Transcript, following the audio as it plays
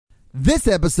This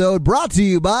episode brought to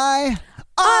you by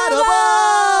Audible!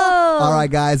 All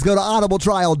right, guys, go to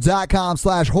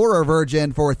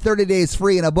audibletrial.com/horrorvirgin for 30 days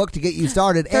free and a book to get you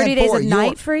started. 30 days of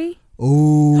night free?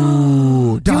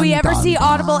 Ooh. Do we ever see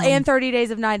Audible and 30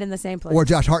 Days of Night in the same place? Or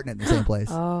Josh Hartnett in the same place.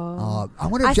 Oh. I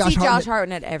wonder if Josh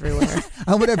Hartnett everywhere.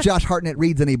 I wonder if Josh Hartnett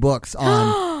reads any books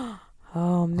on...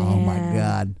 Oh, man. Oh, my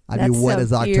God. I'd That's be wet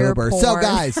as October. Ear So, porn.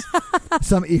 guys,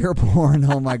 some ear porn.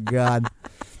 Oh, my God.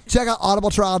 Check out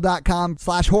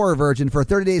audibletrial.com/horrorvirgin for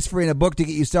 30 days free and a book to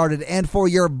get you started. And for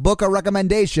your book a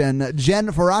recommendation, Jen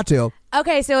Ferrato.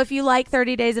 Okay, so if you like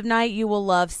 30 Days of Night, you will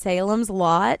love Salem's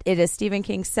Lot. It is Stephen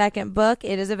King's second book.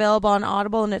 It is available on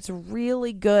Audible, and it's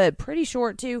really good. Pretty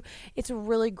short, too. It's a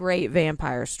really great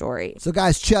vampire story. So,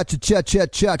 guys, check it out.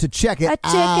 Check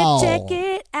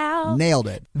it out. Nailed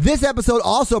it. This episode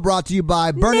also brought to you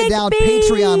by Burn It Nick Down B.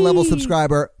 Patreon level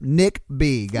subscriber, Nick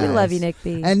B, guys. We love you, Nick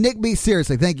B. And Nick B,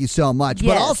 seriously, thank you so much.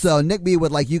 Yes. But also, Nick B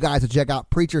would like you guys to check out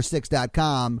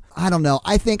Preacher6.com. I don't know.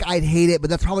 I think I'd hate it, but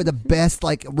that's probably the best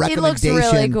recommendation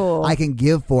really cool. I can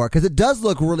give for it. Because it does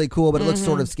look really cool, but it looks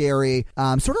sort of scary.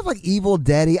 Sort of like Evil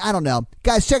Dead-y. I don't know.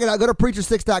 Guys, check it out. Go to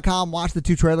Preacher6.com. Watch the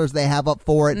 2 trailers they have up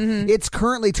for it. It's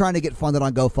currently trying to get funded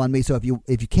on GoFundMe. So if you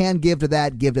can give to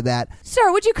that, give to that.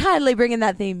 Sir, would you kindly bring in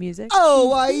that theme music? Oh,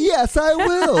 why, yes, I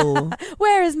will.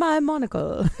 Where is my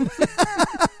monocle?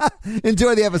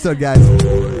 Enjoy the episode, guys.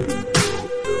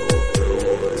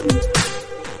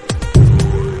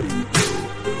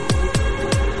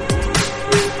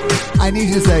 I need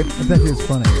you to say, that is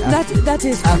funny. That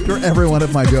is funny. After every one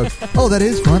of my jokes. Oh, that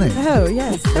is funny. Oh,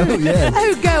 yes. Oh, yes.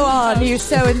 Oh, go on, you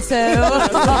so-and-so.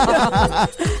 A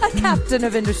captain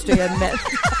of industry and myth.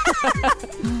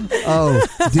 Oh,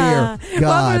 dear God.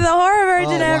 Welcome to the Horror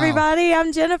Virgin, Oh, wow. everybody.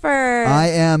 I'm Jennifer. I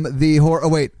am the horror. Oh,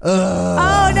 wait.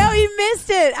 Oh, no, you missed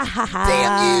it.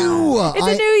 Damn you. It's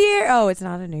a new year. Oh, it's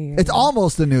not a new year. It's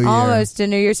almost a new year. Almost a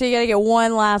new year. So you got to get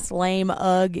one last lame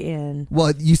ugh in.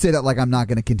 Well, you say that like I'm not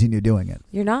going to continue doing it.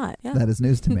 You're not. Yeah. That is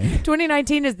news to me.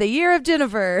 2019 is the year of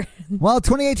Jennifer. Well,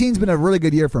 2018's been a really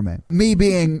good year for me. Me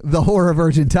being the horror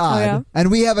virgin Todd. Oh, yeah?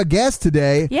 And we have a guest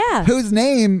today Yeah. whose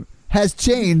name has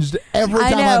changed every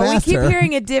time I know. I've We asked keep her.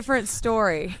 hearing a different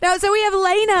story. No, so we have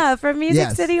Lena from Music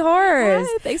Yes. City Horrors.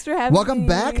 Hi, thanks for having me. Welcome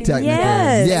back, technically.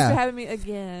 Yes. Yeah. Thanks for having me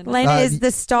again. Lena is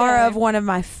the star yeah. of one of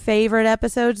my favorite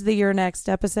episodes, the Your Next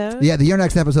episode. Yeah, the Your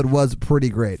Next episode was pretty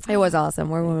great. It was awesome.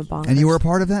 We're women bonkers. And you were a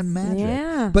part of that magic.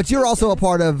 Yeah. But you're also a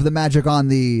part of the magic on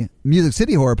the Music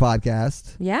City Horror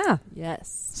podcast. Yeah.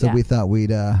 Yes. So we thought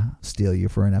we'd steal you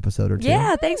for an episode or two.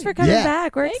 Yeah, thanks for coming Yeah.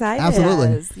 back. We're excited.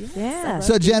 Absolutely. Yeah.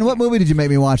 So, Jen, what movie did you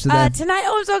make me watch today? Tonight,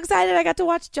 I'm so excited. I got to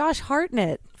watch Josh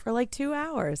Hartnett for like 2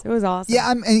 hours. It was awesome. Yeah,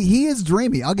 and he is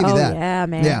dreamy. I'll give you that. Yeah,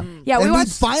 man. Yeah. Yeah, we and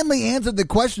watched. finally answered the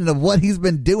question of what he's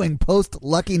been doing post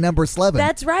Lucky Number 11.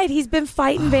 That's right. He's been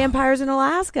fighting vampires in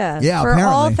Alaska. Yeah, for all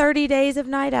apparently. 30 days of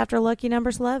night after Lucky Number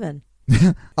 11.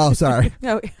 Oh, sorry.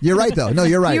 No, You're right, though. No,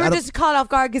 you're right. you were I don't- just caught off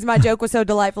guard because my joke was so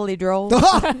delightfully droll.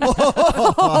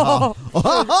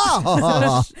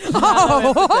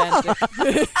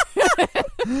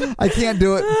 I can't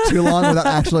do it too long without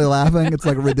actually laughing. It's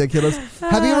like ridiculous.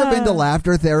 Have you ever been to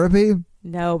laughter therapy?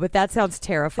 No, but that sounds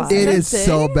terrifying. It a is thing?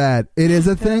 so bad. It is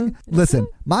a thing. Listen,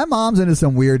 my mom's into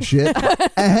some weird shit,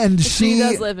 and She she.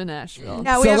 does live in Nashville.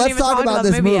 No, we So haven't let's even talk talked about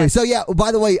the this movie. yet. So yeah,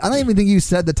 by the way, I don't even think you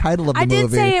said the title of the I movie.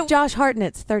 did say it. Josh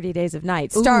Hartnett's 30 Days of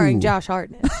Night, starring Ooh. Josh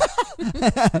Hartnett.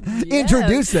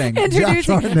 Introducing Josh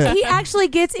Hartnett. He actually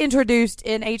gets introduced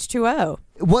in H2O.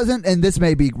 It wasn't, and this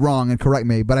may be wrong and correct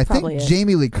me, but I Probably think is.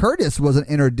 Jamie Lee Curtis wasn't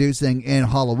introducing in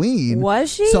Halloween.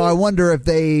 Was she? So I wonder if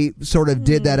they sort of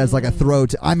did that as like a throw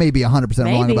to. I may be 100%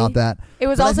 wrong Maybe. about that. It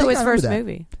was But I also think his I remember first that.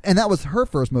 movie. And that was her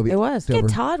first movie. It was. Silver.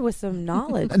 Get Todd with some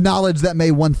knowledge. Knowledge that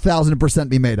may 1000%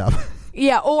 be made up.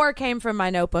 Yeah, or came from my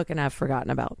notebook and I've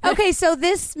forgotten about. Okay, so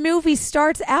this movie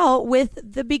starts out with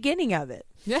the beginning of it.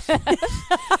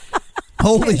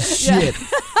 Holy shit.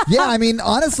 Yeah, I mean,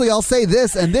 honestly, I'll say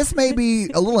this, and this may be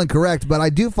a little incorrect, but I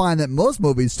do find that most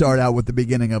movies start out with the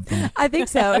beginning of them. I think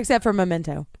so, except for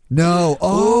Memento. No.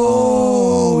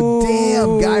 Oh,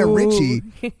 damn. Guy Ritchie.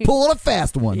 Pulling a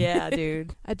fast one. Yeah,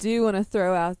 dude. I do want to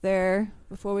throw out there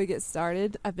before we get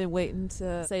started. I've been waiting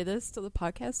to say this till the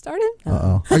podcast started.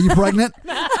 Uh-oh. Are you pregnant?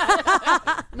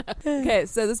 Okay,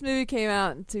 so this movie came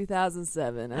out in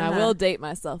 2007, and I will date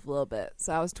myself a little bit.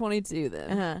 So I was 22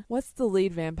 then. What's the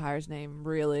lead vampire's name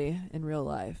really in real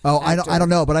life? Oh, I don't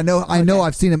know, but I know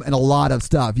I've seen him in a lot of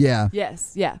stuff. Yeah.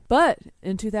 Yes, yeah. But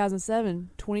in 2007,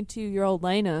 22-year-old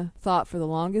Lena thought for the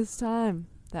longest time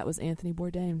that was Anthony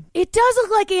Bourdain. It does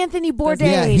look like Anthony Bourdain.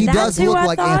 Yeah, he That's does who look I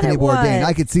like thought Anthony it Bourdain. was.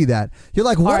 I could see that. You're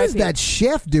like, what is R.I.P. that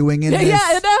chef doing in this? Yeah,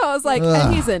 I know. I was like, Ugh.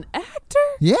 and he's an actor.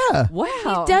 Yeah.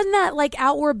 Wow. Done that like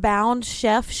Outward Bound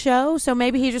chef show, so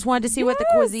maybe he just wanted to see what the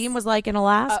cuisine was like in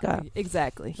Alaska.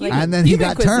 Exactly. And then he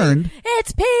got turned.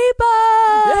 It's people.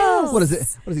 Yes. What is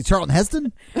it? What is he, Charlton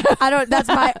Heston? I don't. That's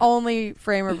my only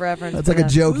frame of reference. That's for like a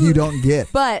that. joke you don't get.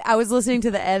 But I was listening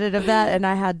to the edit of that, and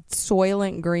I had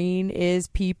Soylent Green is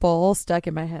people stuck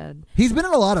in my head. He's been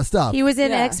in a lot of stuff. He was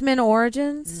in Yeah. X-Men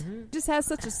Origins. Just has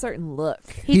such a certain look.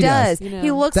 He does. You know.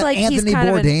 He looks That like Anthony he's kind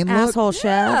Bourdain of an look? asshole chef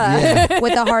Yeah.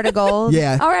 with a heart of gold.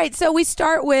 Yeah. All right, so we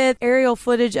start with aerial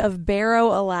footage of Barrow,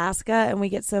 Alaska, and we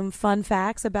get some fun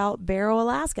facts about Barrow,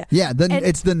 Alaska. Yeah,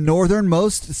 it's the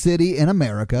northernmost city in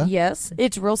America. Yes,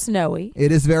 it's real snowy.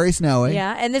 It is very snowy.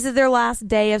 Yeah, and this is their last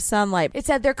day of sunlight. It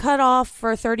said they're cut off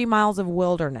for 30 miles of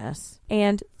wilderness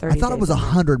and 30 I thought it was days.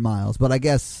 100 miles, but I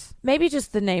guess... Maybe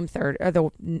just the name 30 or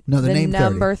the name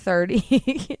number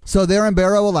 30. So they're in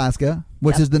Barrow, Alaska,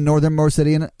 which is the northernmost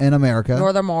city in America.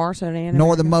 Northernmost city.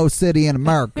 Northernmost city in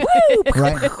America.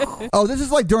 Right? Oh, this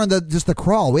is like during the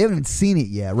crawl. We haven't even seen it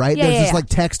yet, right? Yeah, There's yeah, just yeah. like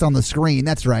text on the screen.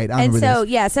 That's right. I And remember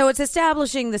this. so it's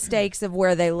establishing the stakes of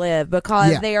where they live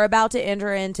because Yeah. they are about to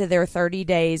enter into their 30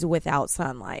 days without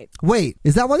sunlight. Wait,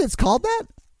 is that what it's called that?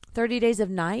 30 days of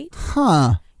night?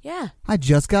 Huh. Yeah. I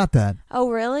just got that. Oh,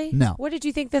 really? No. What did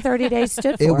you think the 30 days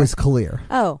stood for? It was clear.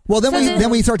 Oh. Well, then So then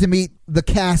we start to meet the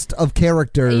cast of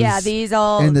characters. Yeah, these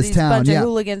town, bunch yeah. of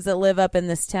hooligans that live up in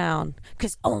this town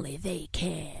because only they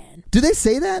can. Do they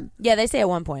say that? Yeah, they say at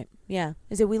one point. Yeah,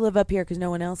 they said we live up here because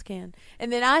no one else can.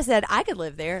 And then I said I could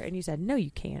live there, and you said no, you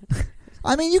can't.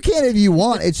 I mean, you can if you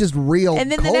want. It's just real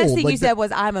And then cold. the next thing Like you said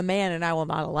was I'm a man and I will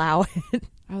not allow it.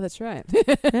 Oh, that's right.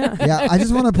 Yeah, I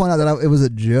just want to point out that it was a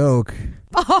joke.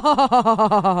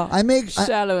 I make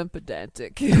Shallow and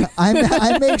pedantic.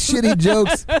 I make shitty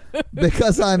jokes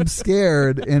because I'm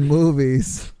scared in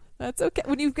movies. That's okay.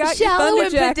 When you've got Shallow your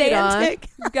and thunder jacket on, pedantic.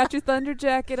 you've got your thunder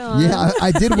jacket on. Yeah,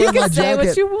 I did wear you can my say jacket.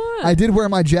 what you want. I did wear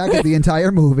my jacket the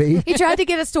entire movie. He tried to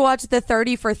get us to watch the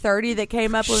 30 for 30 that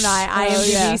came up when I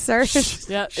IMDb yeah. searched.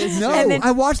 Yeah, it's No, And then-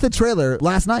 I watched the trailer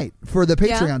last night for the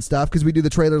Patreon Yeah. stuff because we do the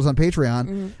trailers on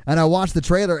Patreon, and I watched the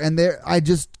trailer, and I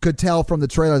just could tell from the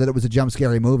trailer that it was a jump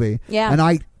scary movie. Yeah. and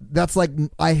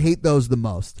I hate those the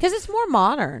most. Because it's more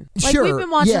modern. Like Sure, we've been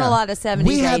watching yeah. a lot of 70s.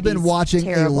 We have been 80s watching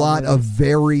a terrible lot of movies.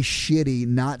 very shitty,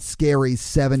 not scary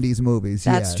 70s movies.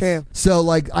 That's yes. true. So,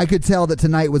 like, I could tell that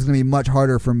tonight was going to be much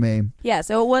harder for me. Yeah,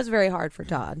 so it was very hard for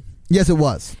Todd. Yes, it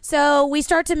was. So we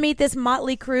start to meet this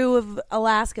motley crew of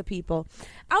Alaska people.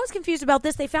 I was confused about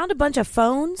this. They found a bunch of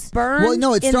phones burned. Well,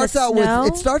 no, it in starts the out snow.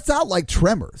 with like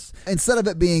Tremors. Instead of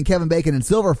it being Kevin Bacon and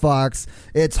Silver Fox,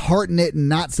 it's Hartnett and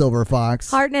not Silver Fox.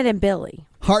 Hartnett and Billy.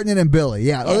 Hartnett and Billy.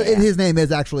 Yeah, Yeah, yeah. his name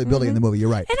is actually Billy in the movie. You're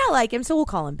right. And I like him, so we'll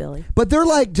call him Billy. But they're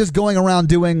like just going around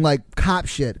doing like cop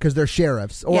shit because they're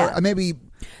sheriffs, or Yeah. maybe.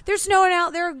 They're snowing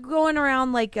out. They're going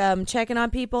around like checking on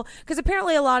people because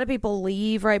apparently a lot of people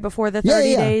leave right before the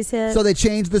 30 days hit. So they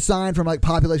changed the sign from like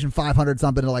population 500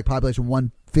 something to like population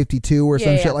 152 or some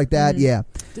Yeah, yeah. shit like that. Mhm. Yeah.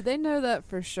 Did they know that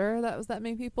for sure? That was that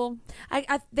many people?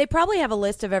 They probably have a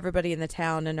list of everybody in the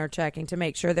town and are checking to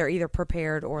make sure they're either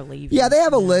prepared or leaving. Yeah, they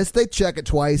have a list. They check it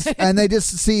twice, and they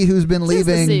just see who's been Just the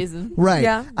leaving. season. Right.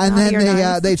 Yeah, And naughty then or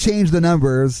nice. they change the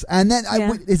numbers. And then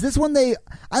Yeah. is this when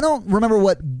I don't remember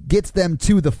what gets them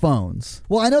to the phones.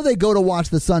 Well, I know they go to watch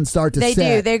the sun start to They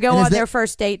set. do. They go And is on that- their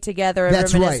first date together and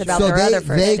That's reminisce right. about So their other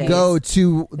first they dates. go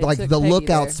to They like took the Peggy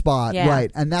lookout there. spot, Yeah.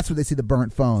 right? And that's where they see the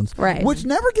burnt phones, Right. Which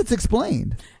never gets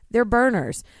explained. They're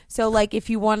burners. So, like, if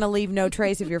you want to leave no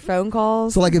trace of your phone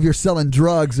calls. So, like, if you're selling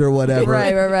drugs or whatever,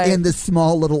 Right. in this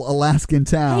small little Alaskan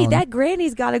town, Hey, that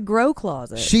granny's got a grow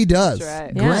closet. she does. That's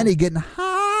right. Yeah. Granny getting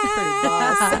high.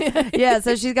 Pretty boss. Yeah,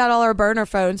 so she's got all her burner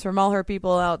phones from all her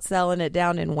people out selling it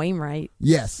down in Wainwright. She's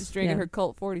Yes, drinking Yeah. her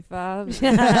Colt 45. She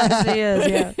is,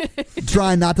 yeah.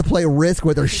 trying not to play Risk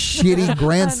with her shitty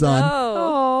grandson. Oh,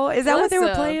 Oh, is that what they were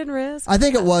Listen. playing, Risk? I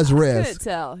think it was couldn't Risk.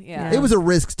 tell. Yeah. Yeah. It was a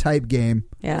Risk type game.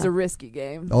 It Yeah. was a risky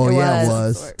game. Oh It yeah, it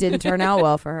was. was. Didn't turn out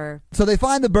well for her. So they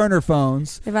find the burner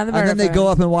phones, They found the and burner then they go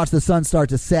phones. up and watch the sun start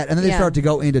to set, and then they Yeah. start to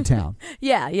go into town.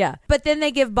 Yeah. But then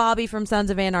they give Bobby from Sons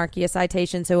of Anarchy a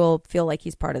citation so he'll feel like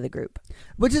he's part of the group.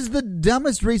 Which is the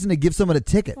dumbest reason to give someone a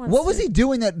ticket. Wants What was to- he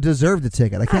doing that deserved a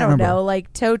ticket? I I can't don't remember. know,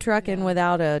 like tow trucking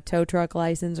without a tow truck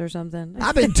license or something.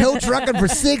 I've been tow trucking for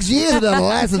 6 years without a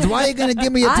license. Why are you going to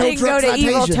give me a I tow didn't truck go to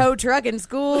evil citation? tow trucking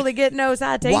school to get no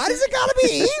citation. Why does it got to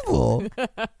be evil?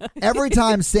 Every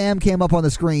time Sam came up on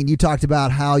the screen, you talked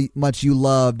about how much you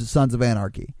loved Sons of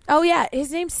Anarchy. Oh yeah,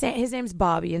 his name's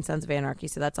Bobby in Sons of Anarchy,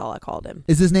 so that's all I called him.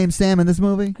 Is his name Sam in this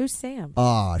movie? Who's Sam?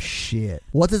 Oh shit!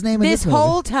 What's his name in This this movie?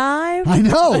 whole time, I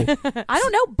know. I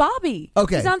don't know Bobby.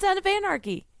 Okay. He's on Sons of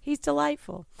Anarchy. He's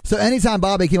delightful. So anytime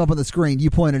Bobby came up on the screen, you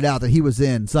pointed out that he was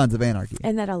in Sons of Anarchy.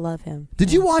 And that I love him.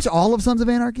 Did you watch all of Sons of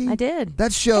Anarchy? I did.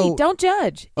 That show... Hey, don't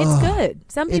judge. It's good.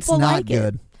 Some people not like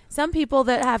good. it. Some people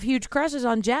that have huge crushes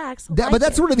on Jax But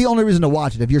that's sort of the only reason to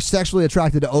watch it. If you're sexually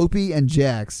attracted to Opie and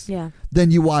Jax, then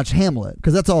you watch Hamlet,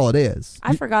 because that's all it is.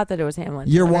 I forgot that it was Hamlet.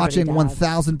 You're watching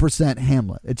 1,000%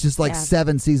 Hamlet. It's just like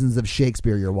 7 seasons of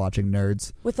Shakespeare you're watching,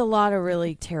 nerds. With a lot of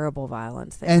really terrible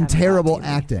violence. And terrible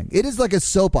acting. It is like a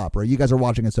soap opera. You guys are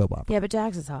watching a soap opera. Yeah, but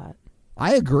Jax is hot.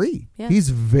 I agree. Yeah. He's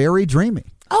very dreamy.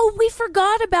 Oh, we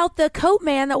forgot about the coat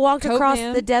man that walked across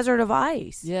the desert of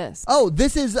ice. Yes. Oh,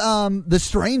 this is The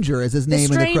Stranger is his name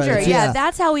The Stranger, in the credits. yeah,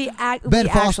 that's how we Ben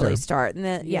Foster. actually start.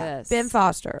 And Yes. Ben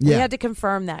Foster. Yeah. We had to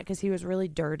confirm that because he was really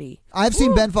dirty. I've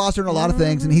seen Ben Foster in a lot of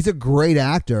things, and he's a great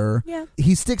actor. Yeah.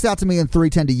 He sticks out to me in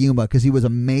 3:10 to Yuma because he was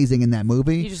amazing in that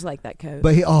movie. You just like that coat.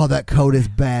 But that coat is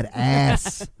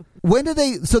badass. When do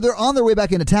they? So they're on their way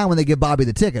back into town when they give Bobby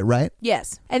the ticket, right?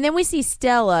 Yes. And then we see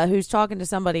Stella, who's talking to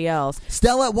somebody else.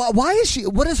 Stella, why is she?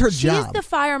 What is her job? She's the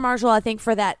fire marshal, I think,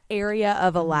 for that area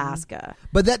of Alaska.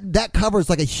 But that covers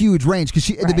like a huge range because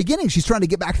at the beginning she's trying to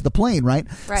get back to the plane, right?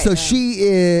 Right. So she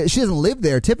doesn't live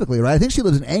there typically, right? I think she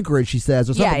lives in Anchorage, she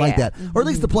says, or something like that, or at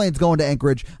least the plane's going to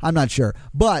Anchorage. I'm not sure,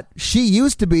 but she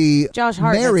used to be Josh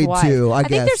Hartnett's married wife. to. I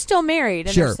guess think they're still married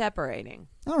and they're separating.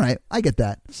 All right, I get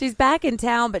that. She's back in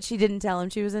town, but she didn't tell him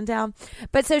she was in town.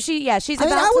 But so she's I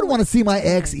mean, I wouldn't want to see my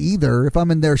ex either if I'm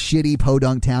in their shitty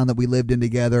podunk town that we lived in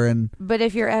together. And but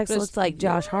if your ex looks like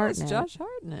Josh Hartnett, Josh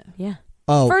Hartnett. Yeah.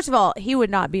 Oh, first of all, he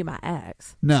would not be my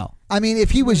ex. No, I mean,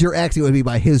 if he was your ex, it would be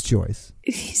by his choice.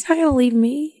 He's not gonna leave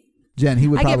me. Jen, he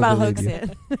would I probably get my leave hooks you.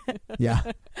 in. Yeah.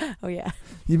 Oh yeah.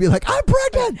 You'd be like, I'm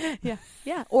pregnant.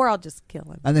 Yeah. Or I'll just kill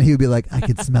him. And then he would be like, I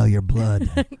could smell your blood.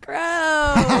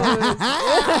 Gross.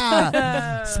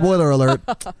 Spoiler alert.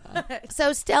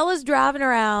 So Stella's driving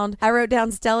around. I wrote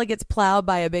down Stella gets plowed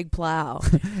by a big plow.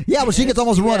 Yeah, well, she gets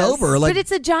almost run over. Like, but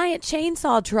it's a giant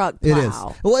chainsaw truck it plow.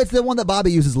 is. Well, it's the one that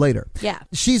Bobby uses later. Yeah.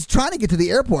 She's trying to get to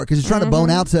the airport because she's trying to bone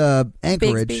out to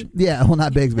Anchorage. Bigsby. Yeah, well,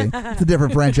 not Bigsby. It's a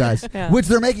different franchise, which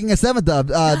they're making a 7th of.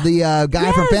 The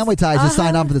guy from Family Ties just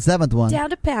signed on for the 7th one. Down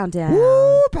to Pound Town.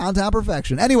 Woo, Pound Town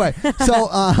perfection. Anyway, so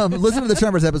listen to the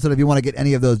Tremors episode if you want to get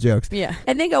any of those jokes. Yeah.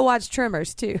 And then go watch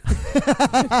Tremors, too.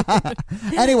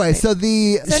 Anyway, so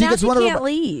she now gets she run over. can't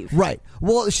leave. Right.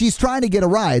 Well, she's trying to get a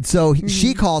ride, so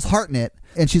she calls Hartnett,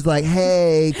 and she's like,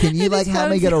 "Hey, can you like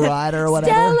help me get a ride or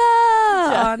whatever?"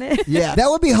 Stella on it. Yeah, that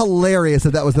would be hilarious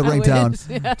if that was the ringtone.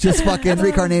 Yeah. Just fucking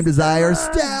Reclaimed Desire,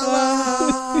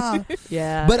 Stella.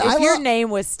 Yeah. But if your name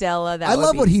was Stella, that I would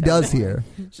love be what he so does funny. here.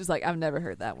 She's like, I've never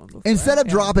heard that one before. Instead of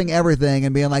dropping everything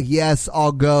and being like, "Yes,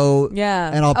 I'll go,"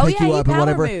 and I'll pick you he up and power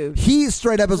whatever, moved. he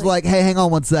straight up is like, "Hey, hang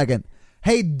on one second.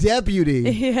 Hey,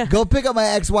 deputy, go pick up my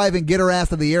ex-wife and get her ass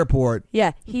to the airport."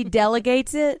 Yeah, he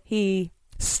delegates it.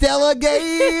 Stella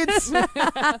Gates.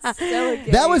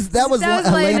 That was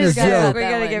Elena's joke. We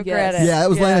gotta give Yes. credit. Yeah, that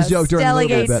was Lena's joke during the movie.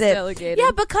 Delegates it. Delegated.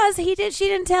 Yeah, because she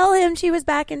didn't tell him she was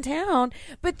back in town.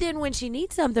 But then when she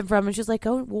needs something from him, she's like,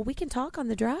 "Oh, well, we can talk on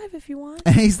the drive if you want."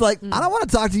 And he's like, "I don't want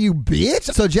to talk to you,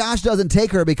 bitch." So Josh doesn't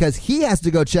take her because he has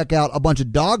to go check out a bunch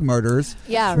of dog murders.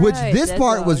 Yeah, which right, this dead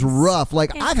part was dogs. rough.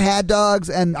 Like, I've had dogs,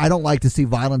 and I don't like to see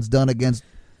violence done against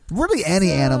really any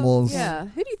animals. Yeah.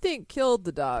 Who do you think killed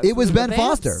the dogs? It was Ben Vance?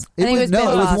 Foster. I think it was Ben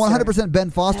it was Foster. 100% Ben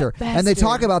Foster. That And they bastard.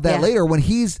 talk about that Yeah. later when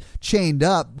he's chained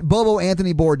up. Bobo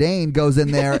Anthony Bourdain goes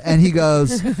in there and he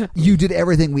goes, "You did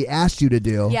everything we asked you to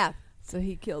do." Yeah. So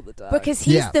he killed the dog. Because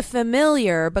he's Yeah. the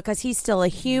familiar, because he's still a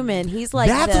human. He's like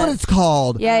That's what it's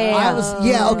called. Yeah.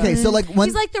 Okay. So like when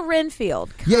he's like the Renfield.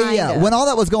 Yeah. kinda. When all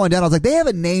that was going down, I was like, they have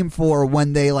a name for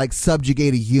when they like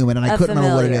subjugate a human, and I A couldn't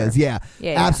remember what it familiar. is. Yeah,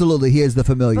 Yeah. absolutely, he is the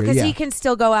familiar. Because yeah. he can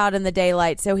still go out in the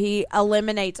daylight, so he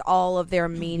eliminates all of their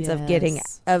means of getting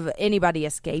of anybody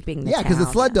escaping. The because the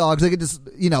town. sled dogs, they could just,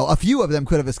 a few of them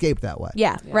could have escaped that way.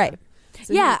 Yeah, Yeah. right.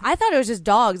 So Yeah, I thought it was just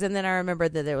dogs, and then I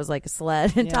remembered that there was like a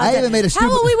sled. And Yeah. Todd I said, even made a How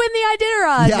will we win the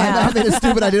Iditarod? Yeah, now?" I made a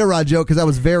stupid Iditarod joke because I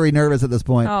was very nervous at this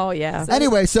point. Oh yeah.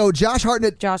 Anyway, so Josh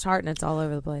Hartnett. Josh Hartnett's all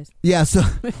over the place, Yeah, so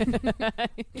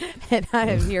and I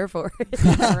am here for it.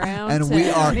 Around and we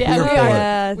town. are Yeah, here we for are. it.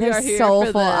 Yeah, We his are here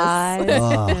soulful for this. eyes.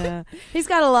 Oh. Yeah. He's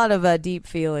got a lot of deep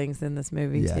feelings in this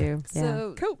movie Yeah. too.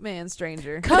 So, Coat Man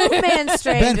Stranger. Coat Man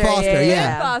Stranger. Ben Foster,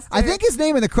 yeah. Ben Foster. I think his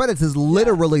name in the credits is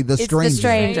literally the It's Stranger. the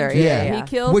Stranger. Yeah. Yeah. he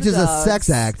killed which the is a dogs. sex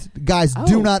act. Guys,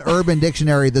 do not Urban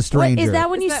Dictionary The Stranger. Is that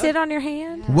when you Is that sit on your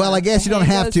hand? Well, I guess you don't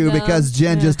hand have goes to numb. because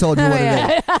Jen just told you what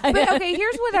it is. But okay,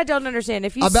 here's what I don't understand.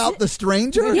 If you About sit, The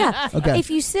Stranger? yeah, Okay. if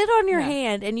you sit on your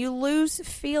hand and you lose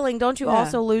feeling, don't you Yeah.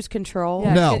 also lose control?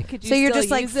 Yeah, No. Could you So you're still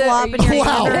just, like, use it, or flopping you your can't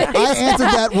Wow, hand use it? I answered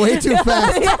that way too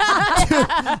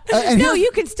fast. And No, here's-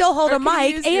 you can still hold Or a can you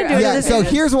mic use and your do it yeah, at the so same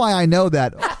time. here's why I know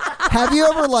that. Have you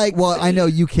ever well, I know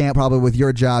you can't probably with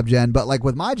your job, Jen, but like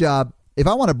with my job, if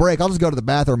I want to break, I'll just go to the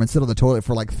bathroom and sit on the toilet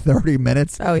for like 30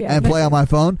 minutes Oh, yeah. and play on my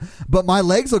phone. But my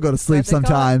legs will go to sleep What they call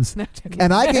it? sometimes. No, joking.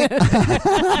 And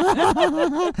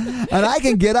I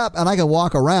can get up and I can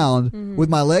walk around with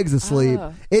my legs asleep.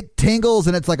 Oh. It tingles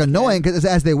and it's like annoying because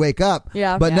as they wake up.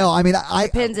 Yeah. But Yeah. no, I mean I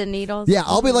Pins and needles. yeah,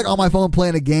 I'll be like on my phone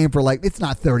playing a game for like it's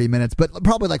not 30 minutes, but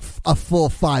probably like a full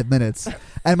 5 minutes.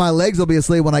 And my legs will be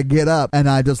asleep when I get up, and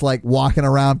I just like walking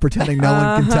around pretending no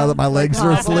one can tell that my legs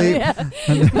are asleep. Yeah.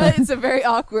 But it's a very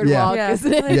awkward Yeah. walk, Yeah.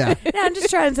 isn't it? Yeah. Yeah, I'm just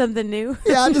trying something new.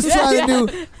 Yeah, I'm just trying to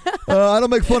do. I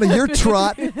don't make fun of your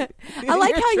trot. I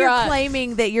like how you're trot.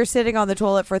 claiming that you're sitting on the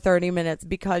toilet for 30 minutes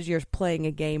because you're playing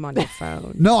a game on your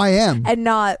phone. No, I am. And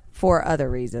not for other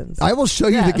reasons. I will show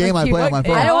you Yeah, the game like I you play on my would-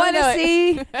 phone. I don't I want know to it.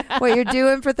 see what you're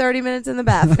doing for 30 minutes in the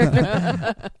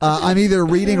bathroom. I'm either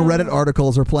reading Reddit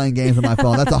articles or playing games on my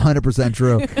phone. That's 100%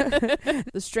 true.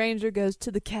 The stranger goes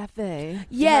to the cafe. to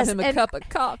Yes, have him a and- cup of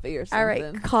coffee or something. All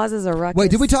right, causes a ruckus. Wait,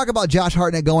 did we talk about Josh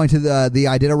Hartnett going to the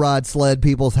Iditarod sled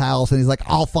people's house and he's like,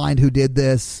 I'll find who did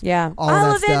this? Yeah. All of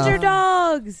I'll that avenge stuff. your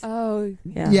dogs. Oh,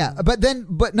 Yeah,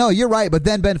 but no, you're right. But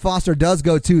then Ben Foster does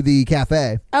go to the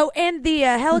cafe. Oh, and the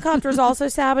helicopter is also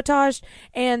sabotaged.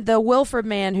 And the Wilford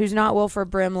man, who's not Wilford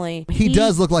Brimley, He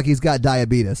does look like he's got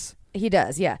diabetes. He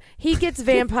does, yeah. He gets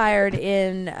vampired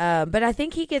in, but I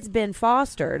think he gets Ben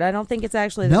Fostered. I don't think it's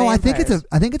actually the No, I vampires.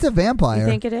 think it's a vampire. You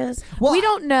think it is? Well, we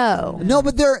don't know. No,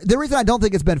 but the reason I don't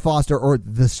think it's Ben Foster or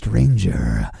the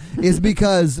stranger is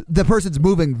because the person's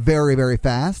moving very, very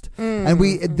fast, and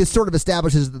this sort of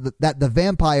establishes that the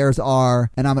vampires are,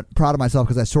 and I'm proud of myself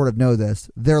because I sort of know this.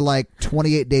 They're like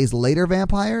 28 days later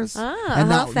vampires, and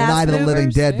not fast Night of the Living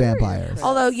movers. Dead Very vampires.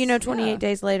 Although, 28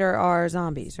 days later are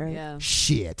zombies, right? yeah.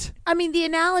 Shit, I mean, the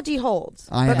analogy holds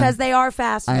I am- because they are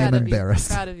fast I am Proud of you.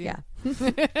 embarrassed. Proud of you. Yeah.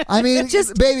 I mean,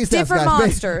 Just baby steps, different guys.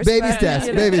 monsters, Baby but, steps,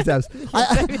 you know. baby steps.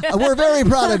 We're very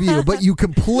proud of you, but you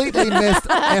completely missed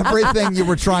everything you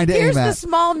were trying to Here's aim the at.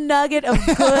 small nugget of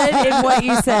good in what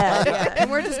you said. Yeah.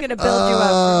 And we're just going to build you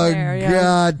up from there. Yeah.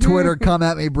 God, Twitter, come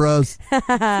at me, bros. All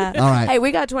right. Hey,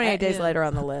 we got 28 days later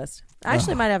on the list. I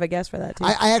actually might have a guess for that, too.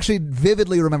 I actually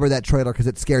vividly remember that trailer because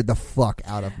it scared the fuck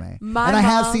out of me. My and I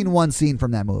have mom- seen one scene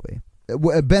from that movie.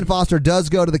 Ben Foster does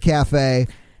go to the cafe.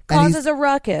 And Causes a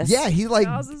ruckus. yeah, he like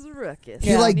Causes a ruckus.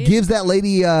 he like gives that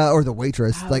lady or the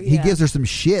waitress Oh, like he yeah. gives her some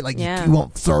shit like Yeah. you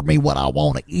won't serve me what I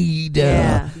want to eat.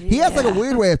 Yeah. He has like a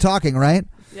weird way of talking, right?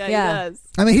 Yeah, Yeah. he does.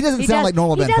 I mean, he doesn't sound like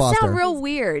normal he Ben does Foster. sound real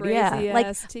weird, yeah. Crazy Like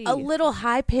ass teeth. a little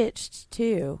high pitched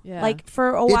too. Yeah. Like for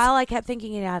a It's- while, I kept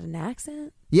thinking it had an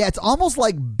accent. Yeah, it's almost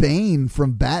like Bane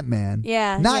from Batman.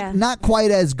 Yeah, not yeah. not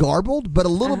quite as garbled, but a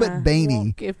little bit Baney.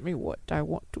 Won't give me what I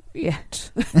want to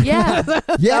eat. Yeah, Yeah,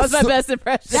 That was my so- best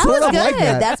impression. that Sort was of good. like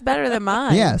that. That's better than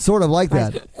mine. Yeah, sort of like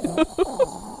that.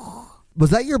 Was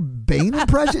that your Bane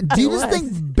impression? Do you It just was.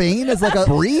 think Bane is like a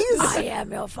breeze? I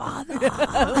am your father.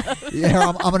 Yeah,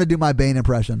 I'm going to do my Bane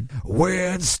impression.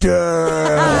 Winston!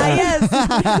 Yes,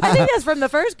 I think that's from the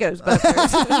first Ghostbusters.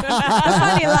 The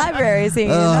funny library scene.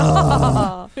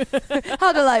 Oh.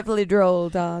 How delightfully droll,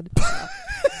 Todd.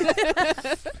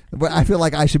 But I feel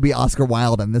like I should be Oscar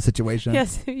Wilde in this situation.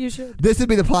 Yes, you should. This would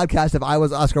be the podcast if I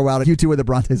was Oscar Wilde and you two were the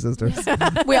Bronte sisters.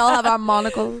 We all have our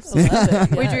monocles. Yes.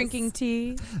 We're drinking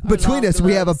tea. Between long us,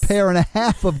 we have a gloves. pair and a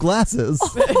half of glasses.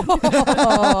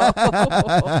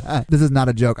 This is not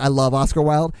a joke. I love Oscar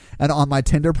Wilde. And on my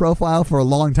Tinder profile for a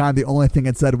long time, the only thing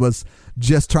it said was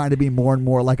just trying to be more and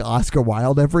more like Oscar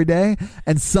Wilde every day.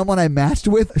 And someone I matched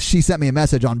with, she sent me a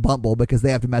message on Bumble because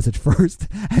they have to message first.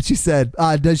 And she said,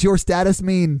 does your status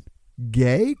mean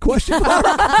gay? Question mark.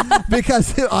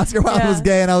 Because Oscar Wilde was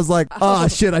gay. And I was like, oh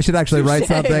shit, I should actually write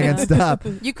something and stop.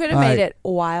 You could have All made right. it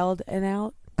wild and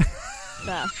out.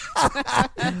 Nah.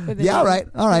 Yeah, all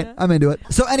right. I'm into it.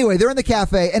 So anyway, they're in the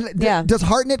cafe. And Yeah. does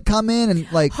Hartnett come in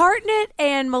and like, Hartnett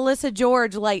and Melissa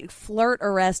George like flirt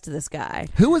arrest this guy.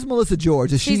 who is Melissa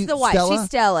George? Is She's she the wife. Stella? She's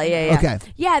Stella. Yeah. Okay.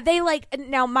 Yeah, they like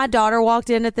now. My daughter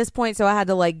walked in at this point, so I had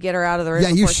to like get her out of the room. Yeah,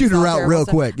 you before she shoot her saw out terrible real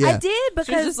stuff. quick, yeah. I did She was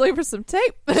because just looking for some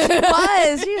tape. she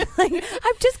was. She was like,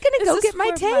 I'm just gonna go This get is my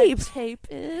where tape. tape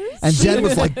is. And Jen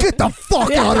was like, get the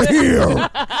fuck out of here.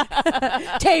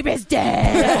 Tape is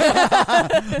dead.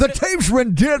 The tape's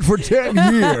been dead for 10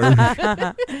 years.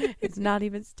 It's not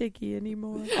even sticky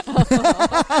anymore. It's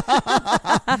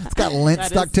got lint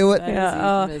stuck to it.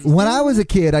 When I was a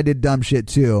kid, I did dumb shit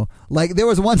too. Like there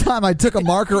was one time I took a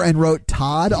marker and wrote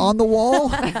Todd on the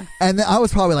wall, and then I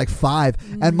was probably like 5,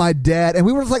 and my dad and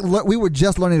we were just like we were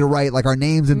just learning to write like our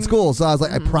names in school, so I was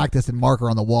like I practiced in marker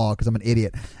on the wall because I'm an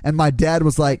idiot, and my dad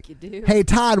was like, "Hey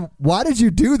Todd, why did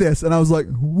you do this?" And I was like,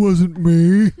 "Wasn't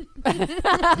me."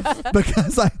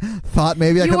 Because I thought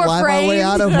maybe I could lie my way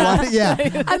out of what.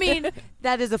 Yeah, I mean,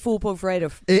 that is a foolproof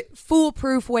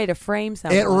way to frame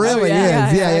someone. It really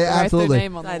is. Yeah, absolutely.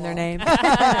 Sign their name.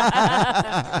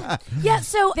 Yeah,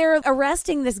 so they're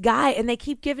arresting this guy, and they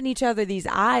keep giving each other these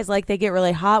eyes like they get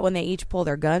really hot when they each pull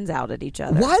their guns out at each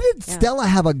other. Why did Stella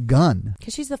have a gun?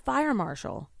 Because she's the fire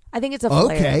marshal. I think it's a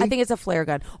flare. Okay. I think it's a flare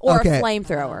gun or a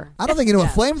flamethrower. I don't think you know what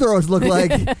flamethrowers look like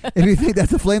if you think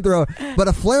that's a flamethrower. But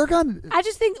a flare gun? I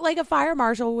just think like a fire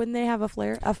marshal, wouldn't they have a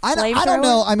flamethrower? I don't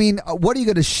know. I mean, what are you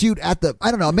going to shoot at the...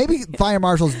 I don't know. Maybe fire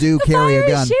marshals do carry a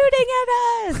gun. Fire is shooting at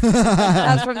us.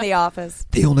 That's from The Office.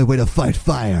 The only way to fight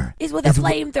fire is with a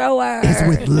flamethrower. Is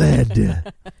with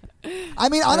lead. I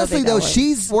mean, honestly, though,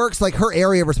 works like her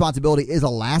area of responsibility is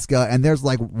Alaska, and there's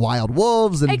like wild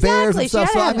wolves and bears and stuff.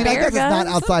 So I mean, I guess it's not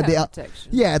outside the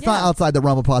not outside the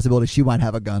realm of possibility. She might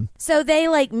have a gun. So they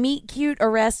like meet cute,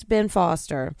 arrest Ben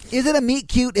Foster. Is it a meet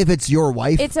cute if it's your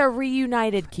wife? It's a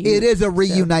reunited cute. It is a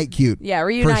reunite cute. Yeah,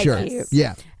 reunite for sure. cute.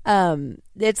 Yeah.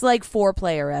 It's like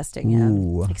foreplay arresting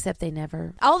him. Except they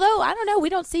never. Although I don't know, we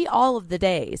don't see all of the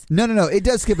days. No. It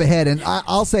does skip ahead, and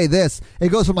I'll say this: it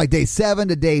goes from like day 7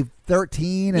 to day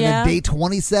 13, and then day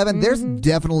 27. There's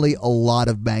definitely a lot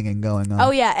of banging going on.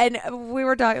 Oh yeah, and we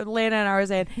were talking. Lana and I were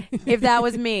saying, if that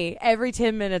was me, every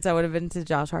 10 minutes I would have been to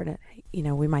Josh Hartnett. You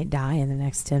know, we might die in the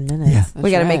next 10 minutes. Yeah.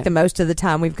 We got to make the most of the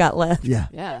time we've got left.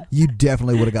 Yeah. You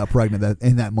definitely would have got pregnant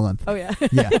in that month. Oh yeah.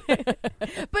 Yeah.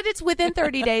 But it's within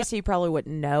 30 days, so you probably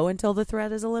wouldn't know until the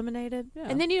threat is eliminated. Yeah.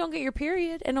 And then you don't get your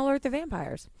period and alert the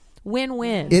vampires.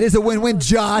 Win-win. It is a win-win,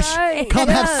 Josh. Right. Come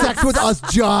have sex with us,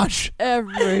 Josh.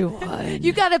 Everyone.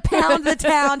 You got to pound the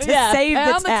town to save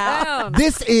the town.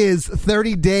 This is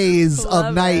 30 Days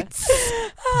of Nights.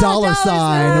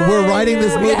 $. We're writing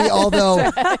this movie, although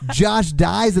Josh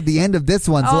dies at the end of this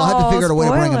one, so we'll have to figure out a way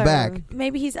to bring him back.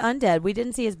 Maybe he's undead. We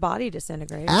didn't see his body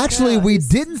disintegrate. Actually, we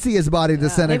didn't see his body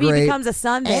disintegrate. Maybe he becomes a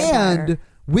sun vampire. And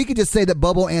we could just say that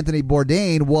Bubble Anthony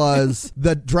Bourdain was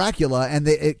the Dracula, and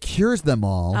it cures them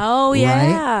all. Oh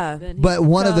yeah, right? But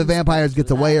one of the vampires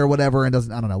gets away or whatever, and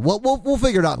doesn't. I don't know. We'll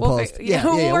figure it out in post.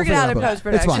 We'll work it out in post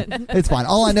production. It's fine.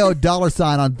 All I know,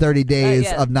 $. On 30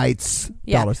 Days of Nights.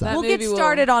 Yeah. $. We'll get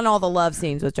started on all the love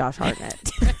scenes with Josh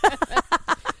Hartnett.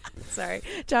 Sorry,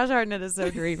 Josh Hartnett is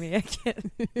so dreamy. I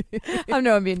can't. I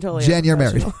know I'm being totally. Jen, you're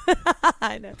married.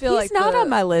 I know. He's not on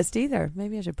my list either.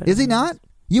 Maybe I should put. Is he not?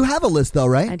 You have a list though,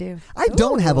 right? I do. I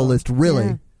don't have a list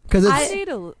really. Because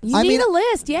you need a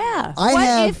list, yeah.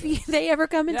 If they ever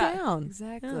come in town?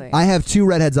 Exactly. I have 2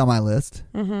 redheads on my list,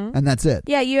 and that's it.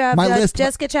 Yeah, you have my list,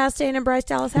 Jessica Chastain and Bryce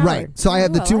Dallas Howard. Right. So I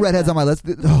have the 2 redheads on my list.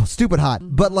 Oh, stupid hot.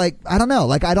 But like, I don't know.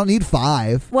 Like, I don't need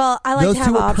 5. Well, I like Those to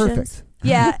have 2 are options. perfect.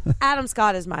 Yeah, Adam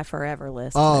Scott is my forever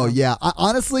list. Oh, yeah.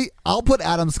 Honestly, I'll put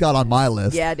Adam Scott on my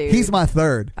list. Yeah, dude. He's my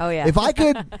 3rd. Oh, yeah. If I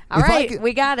could... All right,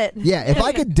 we got it. Yeah, if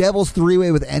I could Devil's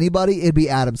 3-way with anybody, it'd be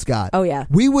Adam Scott. Oh, yeah.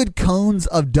 We would cones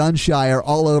of Dunshire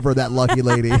all over that lucky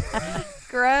lady.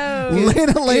 Gross.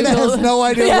 Lena has no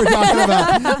idea what we're talking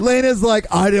about. Lena's like,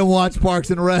 I didn't watch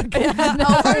Parks and Rec. So good.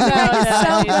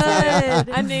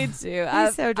 I need to.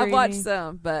 I've watched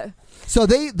some, but... So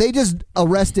they just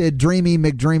arrested Dreamy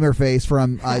McDreamerface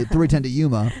from 310 to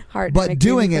Yuma. But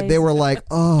doing it, they were like,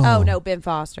 oh. Oh, no, Ben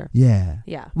Foster. Yeah.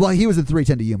 Yeah. Well, he was in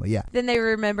 310 to Yuma, yeah. Then they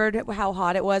remembered how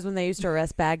hot it was when they used to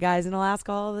arrest bad guys in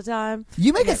Alaska all the time.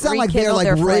 You make it sound like they're like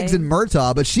Riggs and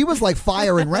Murtaugh, but she was like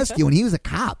fire and rescue, and he was a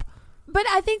cop. But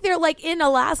I think they're like in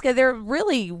Alaska, they're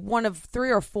really one of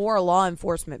 3 or 4 law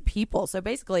enforcement people. So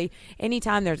basically,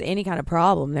 anytime there's any kind of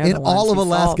problem, they're in the ones all of who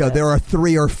Alaska, solve it. there are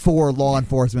 3 or 4 law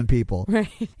enforcement people. Right.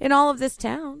 In all of this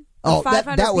town. Oh,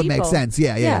 that would make sense.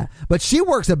 Yeah. But she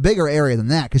works a bigger area than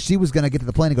that because she was going to get to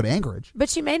the plane and go to Anchorage. But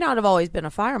she may not have always been a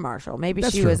fire marshal. Maybe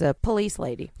That's she true. was a police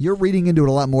lady. You're reading into it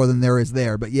a lot more than there is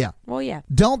there, but yeah. Well, yeah.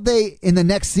 Don't they, in the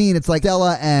next scene, it's like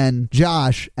Stella and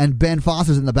Josh and Ben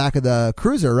Foster's in the back of the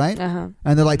cruiser, right? Uh-huh.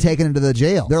 And they're like taken into the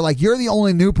jail. They're like, you're the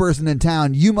only new person in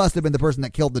town. You must have been the person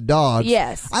that killed the dog.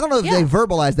 Yes. I don't know if they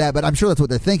verbalize that, but I'm sure that's what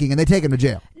they're thinking, and they take him to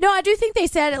jail. No, I do think they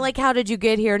said it like, how did you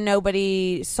get here?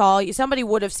 Nobody saw you. Somebody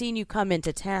would have seen you come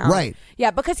into town. Right. Yeah,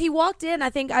 because he walked in.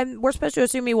 I think we're supposed to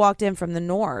assume he walked in from the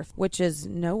north, which is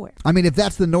nowhere. I mean, if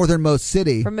that's the northernmost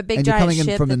city, From a big and you're giant coming in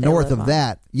ship from the that they north live of on.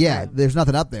 that, there's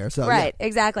nothing up there. So Right,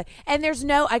 exactly. And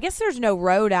I guess there's no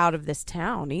road out of this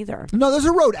town either. No, there's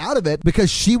a road out of it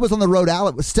because she was on the road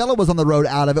out. Stella was on the road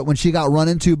out of it when she got run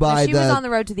into by She was on the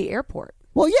road to the airport.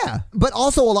 Well, yeah, but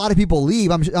also a lot of people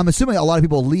leave. I'm assuming a lot of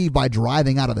people leave by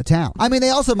driving out of the town. I mean, they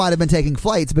also might have been taking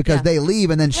flights because they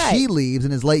leave and then she leaves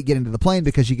and is late getting to the plane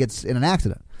because she gets in an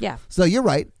accident. Yeah. So you're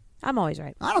right. I'm always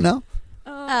right. I don't know.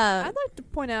 I'd like to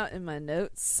point out in my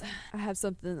notes, I have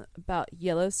something about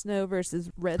yellow snow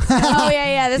versus red snow. Oh,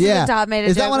 yeah. This is when Todd made a joke.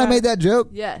 Is that when I made that joke?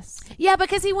 Yes. Yeah,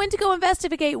 because he went to go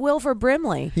investigate Wilford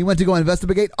Brimley. He went to go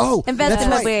investigate. Oh, that's right.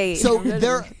 Investigate. So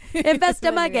they're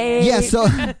Investigate. yeah. So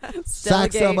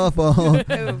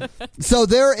saxophone. So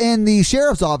they're in the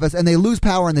sheriff's office and they lose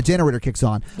power and the generator kicks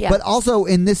on. Yeah. But also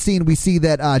in this scene we see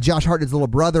that Josh Hartnett's little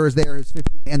brother is there, his 15,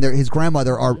 and his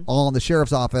grandmother are all in the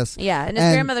sheriff's office. Yeah, and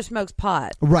his grandmother smokes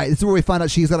pot. Right. This is where we find out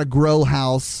she's got a grow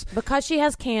house. Because she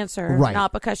has cancer, Right.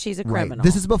 not because she's a criminal. Right.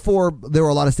 This is before there were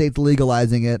a lot of states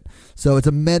legalizing it. So it's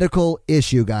a medical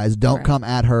issue, guys. Don't come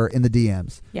at her in the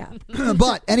DMs. Yeah.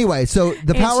 But anyway, so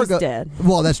the And power she's goes. dead.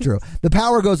 Well, that's true. The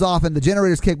power goes off and the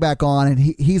generators kick back on, and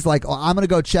he's like, oh, I'm going to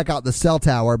go check out the cell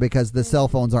tower because the cell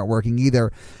phones aren't working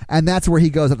either. And that's where he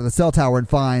goes up to the cell tower and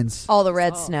finds All the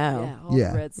red snow. Yeah.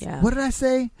 All the red snow. Yeah. What did I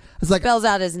say? It's like Spells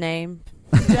out his name.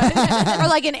 Or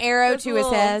like an arrow There's to a his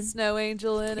little head. snow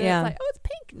angel in it. Yeah. It's like, oh, it's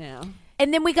pink now.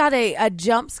 And then we got a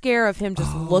jump scare of him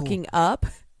just looking up.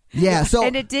 yeah. So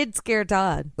And it did scare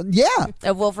Todd. yeah.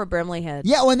 A Wilford Brimley head.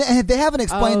 Yeah, well, and they haven't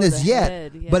explained this the yet,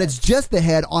 head, but it's just the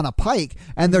head on a pike,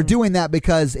 and they're doing that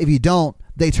because if you don't,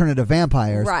 they turn into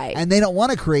vampires. Right. And they don't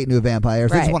want to create new vampires.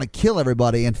 They just Right. want to kill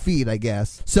everybody and feed, I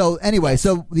guess. So anyway, I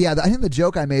think the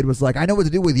joke I made was like, I know what to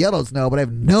do with yellow snow, but I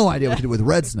have no idea what to do with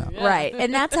red snow. Right.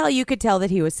 And that's how you could tell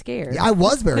that he was scared. I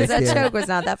was very That scared. joke was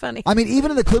not that funny. I mean,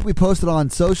 even in the clip we posted on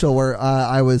social where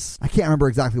I can't remember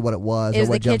exactly what it was It was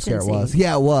or what the jump kitchen scare it was. scene.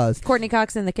 Yeah, it was. Courtney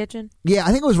Cox in the kitchen. Yeah,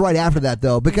 I think it was right after that,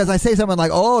 though, because I say something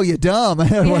like, oh, you dumb, or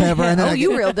whatever. And then Oh,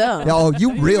 you real dumb. Oh,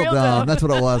 you real dumb. That's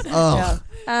what it was. Oh.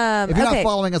 If you're okay. not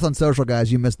following us on social,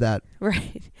 guys, you missed that.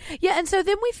 Right. Yeah, and so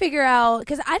then we figure out,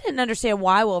 because I didn't understand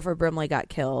why Wilford Brimley got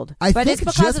killed. I but think it's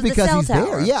because just of because the cell he's tower.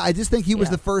 there. Yeah, I just think he was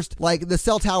Yeah. the first, like, the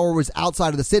cell tower was outside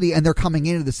of the city, and they're coming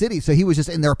into the city, so he was just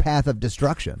in their path of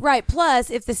destruction. Right.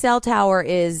 Plus, if the cell tower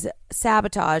is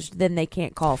sabotaged, then they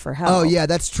can't call for help. Oh, yeah,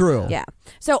 that's true. Yeah.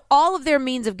 So all of their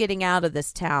means of getting out of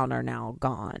this town are now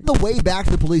gone. The way back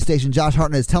to the police station, Josh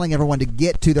Hartnett is telling everyone to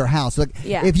get to their house. Like,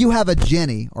 Yeah. if you have a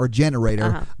Jenny or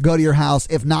generator, go to your house.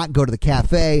 If not, go to the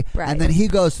cafe. Right. And then he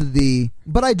goes to the...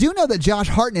 But I do know that Josh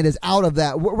Hartnett is out of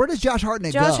that. Where does Josh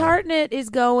Hartnett go? Josh Hartnett is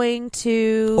going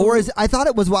to... Or I thought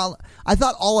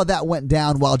all of that went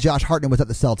down while Josh Hartnett was at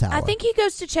the cell tower. I think he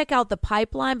goes to check out the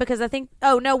pipeline because I think...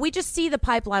 Oh, no, we just see the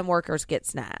pipeline workers get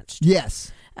snatched.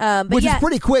 Yes. But Which yeah, is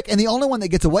pretty quick, and the only one that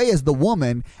gets away is the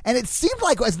woman. And it seemed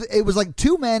like it was like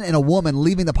two men and a woman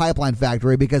leaving the pipeline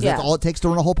factory because that's all it takes to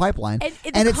run a whole pipeline.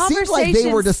 And it seemed like they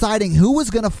were conversations- deciding who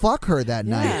was going to fuck her that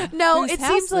night. No, Whose it house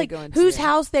seems they like going whose to.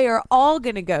 house they are all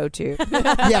going to go to.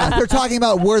 Yeah, they're talking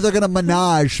about where they're going to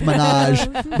menage,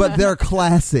 but they're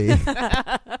classy.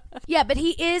 Yeah, but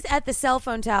he is at the cell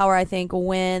phone tower, I think,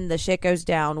 when the shit goes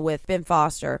down with Ben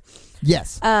Foster.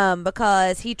 Yes.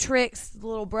 Because he tricks the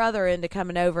little brother into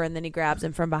coming over and then he grabs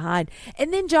him from behind.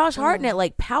 And then Josh Hartnett,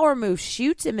 like, power move,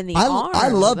 shoots him in the arm. I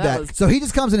love That that. was- So he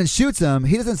just comes in and shoots him.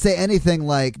 He doesn't say anything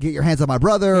like, get your hands on my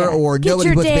brother or Get nobody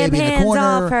your puts damn baby in the hands corner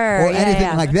off her. or Yeah, anything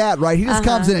yeah. like that, right? He just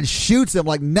comes in and shoots him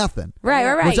like nothing. Right.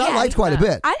 Which I yeah. liked quite a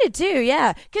bit. I did too,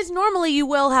 yeah. Because normally you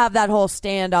will have that whole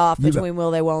standoff You bet. between will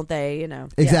they, won't they, you know.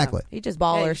 Exactly. Yeah. He just Yeah,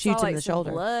 baller you shoots saw, him in like, the some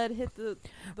shoulder. blood hit the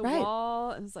Right.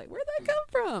 wall, and it's like, where'd that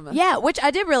come from? Yeah, which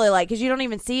I did really like because you don't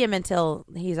even see him until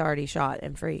he's already shot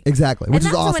and free. Exactly, which and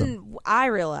is that's awesome. when I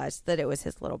realized that it was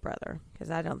his little brother because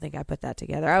I don't think I put that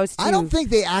together. I don't think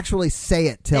they actually say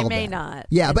it till They may then. not.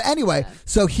 Yeah, but anyway,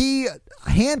 so he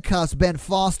handcuffs Ben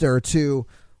Foster to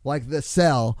like the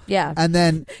cell. Yeah. And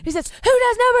then He says, "Who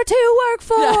does number 2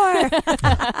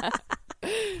 work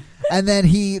for?" and then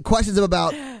he questions him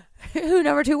about who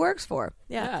number 2 works for.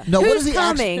 Yeah. No, what Who's is he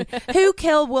coming? Who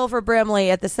killed Wilford Brimley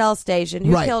at the Cell station?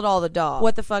 Who Right. killed all the dogs?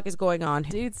 What the fuck is going on?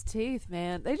 Dude's teeth,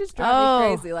 man. They just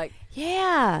drive me crazy. Like,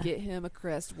 Yeah. get him a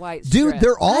crest, white Dude, strip.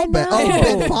 they're all Ben. Oh, know.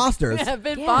 Ben Foster's. Yeah,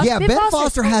 Ben Yeah. Foster. Yeah, Ben Ben Foster's-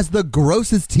 Foster has the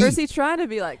grossest Or is teeth. he trying to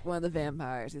be like one of the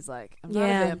vampires? He's like, I'm not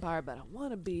Yeah. a vampire, but I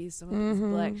want to be some of this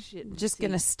black shit. in Just my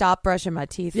gonna teeth. stop brushing my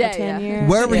teeth Yeah, for 10 yeah. years.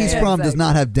 Wherever Yeah, he's yeah, from does exactly.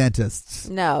 not have dentists.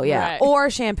 No, yeah. Right. Or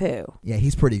shampoo. Yeah,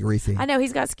 he's pretty greasy. I know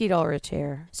he's got Skeet Ulrich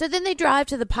hair. So then they drive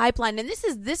to the pipeline, and this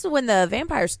is when the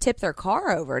vampires tip their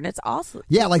car over, and it's awesome.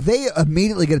 Yeah, like they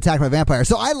immediately get attacked by vampires.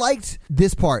 So I liked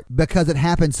this part because it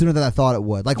happened sooner than I thought it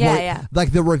would. Like, Yeah, where- yeah.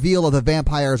 like the reveal of the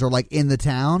vampires are like in the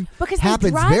town Because happens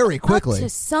they drive very up quickly. to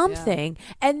something,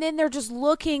 and then they're just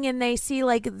looking, and they see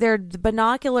like their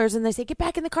binoculars, and they say, "Get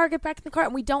back in the car, get back in the car,"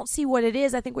 and we don't see what it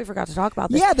is. I think we forgot to talk about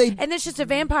this. Yeah, they- and it's just a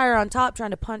vampire on top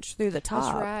trying to punch through the top.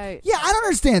 That's right. Yeah, I don't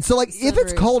understand. So like, if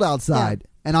it's Sunroof. cold outside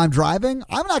and I'm driving,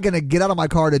 I'm not going to get out of my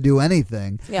car to do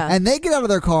anything. Yeah. And they get out of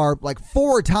their car like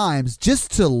 4 times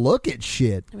just to look at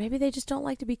shit. Maybe they just don't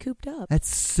like to be cooped up.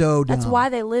 That's so dumb. That's why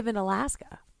they live in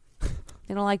Alaska.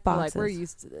 They don't like We're boxes. like, we're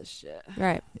used to this shit.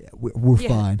 right. Yeah, we're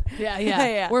fine. Yeah,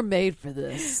 Yeah. We're made for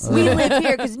this. We live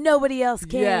here because nobody else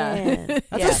can. Yeah.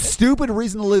 That's a stupid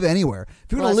reason to live anywhere.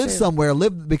 If you're going Well, to live that's true. somewhere,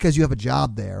 live because you have a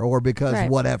job there or because Right.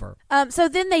 whatever. So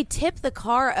then they tip the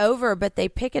car over, but they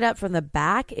pick it up from the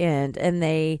back end and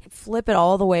they flip it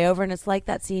all the way over, and it's like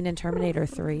that scene in Terminator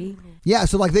 3. Yeah,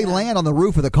 so like they land on the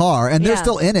roof of the car and they're Yeah.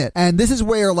 still in it. And this is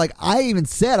where like I even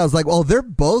said, I was like, well, they're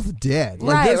both dead.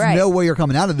 Like Right, there's right. no way you're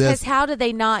coming out of Because this. how did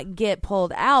they not get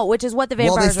pulled out? Which is what the Well,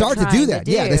 vampires they start are to trying do that.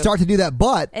 Yeah, they start to do that.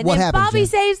 But And what then happens? Bobby Jen?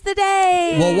 saves the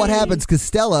day. Well, what happens? Because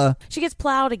Stella, She gets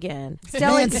plowed again.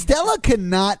 Stella, man, Stella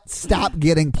cannot stop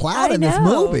getting plowed I in this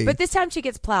know, movie. but this time she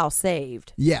gets plow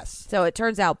saved. yes. So it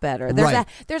turns out better. Right.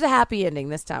 There's a happy ending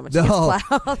this time when she No. gets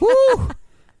plowed. Woo.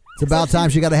 It's about time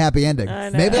she got a happy ending. I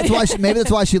know. Maybe that's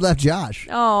why she left Josh.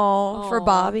 Oh, for Aw.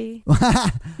 Bobby.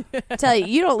 Tell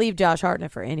you don't leave Josh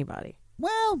Hartnett for anybody.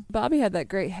 Well, Bobby had that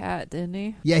great hat, didn't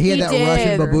he? yeah, he had He that did.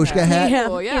 Russian babushka hat. Yeah.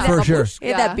 Oh, yeah. For sure. He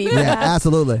had that beaver Yeah, hat.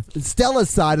 absolutely.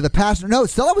 Stella's side of the passenger. No,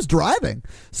 Stella was driving.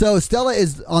 So Stella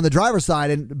is on the driver's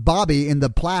side, and Bobby in the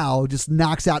plow just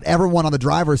knocks out everyone on the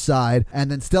driver's side.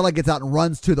 And then Stella gets out and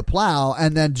runs to the plow.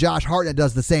 And then Josh Hartnett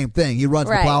does the same thing. He runs to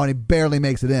the Right. plow and he barely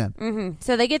makes it in.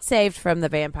 So they get saved from the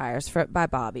vampires by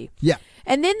Bobby. Yeah.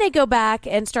 And then they go back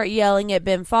and start yelling at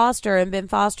Ben Foster, and Ben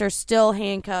Foster's still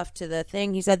handcuffed to the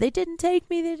thing. He said, "They didn't take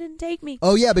me. They didn't take me."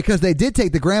 Oh, yeah, because they did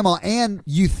take the grandma and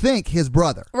you think his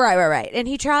brother. Right. And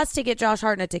he tries to get Josh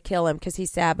Hartnett to kill him because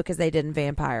he's sad because they didn't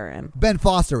vampire him. Ben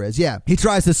Foster is, yeah. He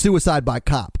tries to suicide by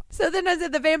cop. So then I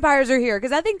said the vampires are here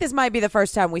because I think this might be the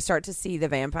first time we start to see the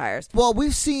vampires. Well,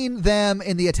 we've seen them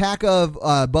in the attack of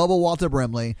Bubba Walter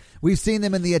Brimley. We've seen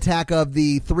them in the attack of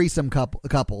the threesome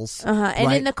couples. And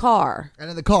right? in the car. And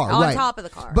in the car, On right. top of the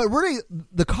car. But really,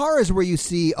 the car is where you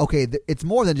see, okay, it's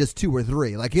more than just 2 or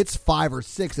 3. Like, it's 5 or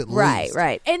 6 at least.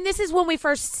 Right. And this is when we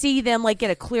first see them, like,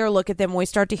 get a clear look at them when we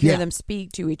start to hear Yeah. them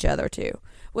speak to each other, too,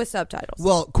 with subtitles.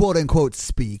 Well, quote unquote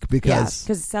speak, because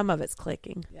because some of it's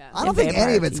clicking. Yeah. I don't in think any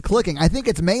vampire of it's TV. clicking. I think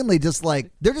it's mainly just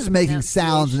like they're just making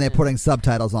sounds and they're putting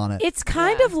subtitles on it. It's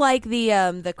kind Yeah. of like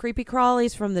the creepy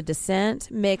crawlies from The Descent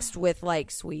mixed with like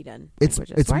Sweden. It's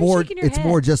languages. Why are you more shaking your it's head?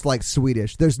 more just like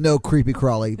Swedish. There's no creepy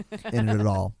crawly in it at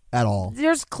all. At all.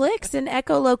 There's clicks and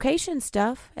echolocation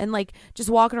stuff, and like just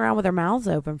walking around with their mouths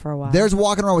open for a while. There's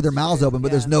walking around with their mouths open, but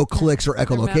Yeah. there's no clicks or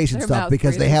echolocation their stuff mouth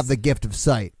because they breathers. have the gift of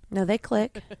sight. no, they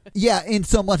click. Yeah, in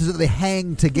so much as that they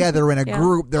hang together in a Yeah.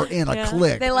 group, they're in a Yeah.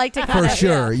 click. They like to for kind of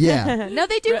sure, yeah. No,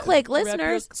 they do click, rep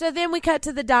listeners. your- So then we cut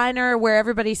to the diner where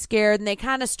everybody's scared, and they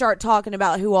kind of start talking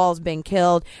about who all's been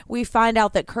killed. We find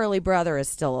out that Curly brother is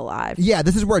still alive. Yeah,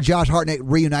 this is where Josh Hartnett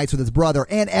reunites with his brother,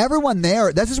 and everyone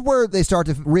there. This is where they start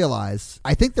to realize.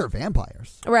 I think they're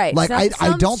vampires, Right. Like I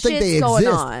Some don't think they shit's going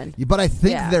exist, on. but I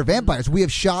think Yeah. they're vampires. We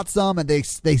have shot some, and they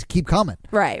keep coming.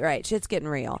 Right. Shit's getting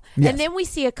real. Yes. And then we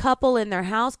see a couple in their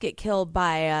house get killed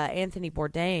by Anthony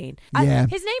Bourdain. Yeah.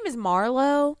 His name is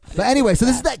Marlowe. But anyway, so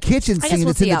this is that kitchen I guess scene we'll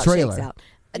that's see in how the it shakes trailer. out.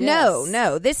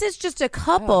 No. This is just a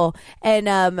couple, and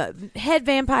head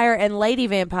vampire and lady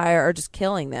vampire are just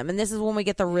killing them. And this is when we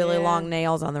get the really Yeah. long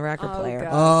nails on the record player.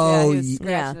 God. Oh, yeah, he was yeah.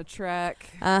 scratching a track.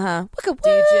 Look at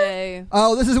DJ.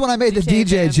 Oh, this is when I made the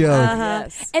DJ DJ joke. vampire.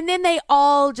 Yes. And then they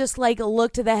all just like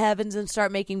look to the heavens and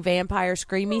start making vampire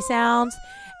screamy sounds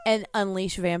and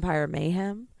unleash vampire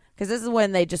mayhem. because this is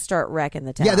when they just start wrecking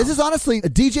the town. Yeah, this is honestly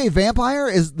DJ Vampire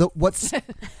is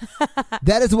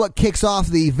that is what kicks off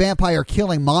the vampire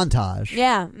killing montage.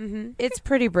 Yeah, it's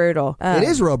pretty brutal. It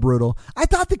is real brutal. I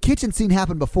thought the kitchen scene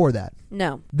happened before that.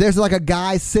 No, There's like a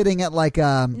guy sitting at like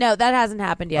no, that hasn't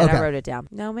happened yet. Okay. I wrote it down.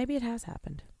 No, maybe it has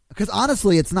happened. because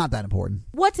honestly, it's not that important.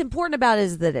 What's important about it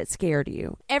is that it scared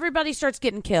you. Everybody starts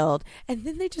getting killed, and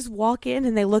then they just walk in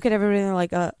and they look at everybody and they're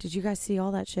like, did you guys see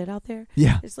all that shit out there?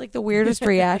 Yeah. It's like the weirdest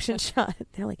reaction shot.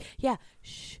 They're like, yeah,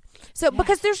 shh. So,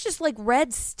 because there's just like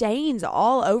red stains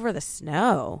all over the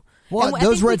snow. Well, And I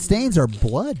those think red stains are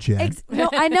blood, Jen. No,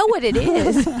 I know what it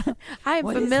is. I'm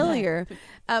familiar.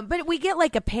 But we get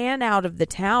like a pan out of the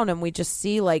town and we just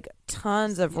see like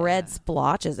tons of red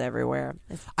splotches everywhere.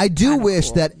 It's I do kinda wish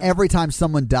cool. that every time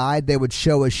someone died, they would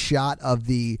show a shot of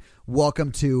the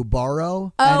Welcome to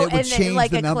Barrow, Oh, and it would and then, change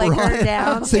like, the a number clicker on it,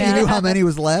 down, so yeah. you knew how many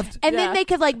was left. And Yeah. then they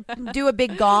could like do a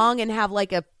big gong and have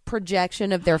like a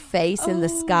projection of their face in the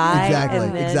sky. Exactly,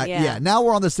 and then, exactly. Yeah. Yeah, now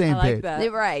we're on the same I like page,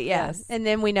 that. Right, yes. Yes. And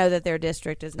then we know that their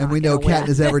district is not and we know gonna win.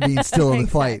 Katniss Everdeen's still in the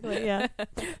fight. Exactly, yeah.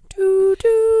 Do,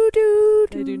 do, do,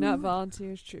 They do not do.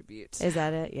 volunteers tribute. Is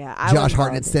that it? Yeah. I Josh would Hartnett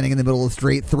volunteer. standing in the middle of the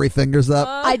street, 3 fingers up.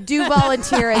 I do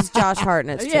volunteer as Josh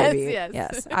Hartnett's Yes, tribute.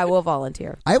 yes. I will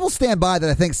volunteer. I will stand by that.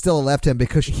 I think Stella left him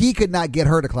because he could not get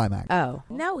her to climax. Oh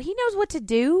no, he knows what to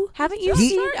do. Haven't you He-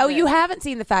 seen? Oh, you haven't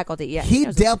seen The Faculty yet. He knows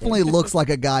what to do. definitely looks like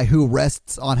a guy who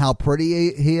rests on how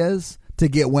pretty he is to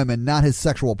get women, not his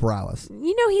sexual prowess.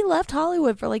 You know, he left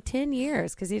Hollywood for like 10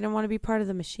 years because he didn't want to be part of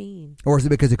the machine. Or is it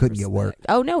because he couldn't get work?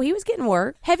 Oh no, he was getting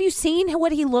work. Have you seen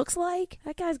what he looks like?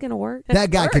 That guy's gonna work.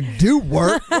 That guy could do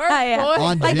work. Yeah.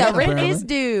 On Like Jen, the rent apparently. is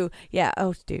due. Yeah.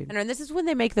 Oh, dude. And this is when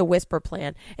they make the whisper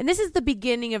plan, and this is the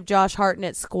beginning of Josh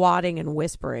Hartnett squatting and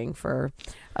whispering for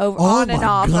Oh on my and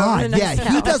off. over God. the Yeah, next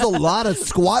he hour. does a lot of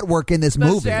squat work in this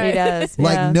That's movie. right. He does.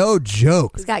 Like, yeah. no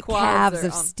joke. He's got Quads calves are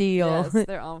of on- steel. Yes,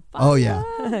 they're on fire. Oh, yeah.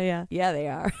 yeah. Yeah, they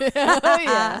are. Oh,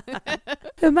 yeah.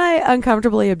 Am I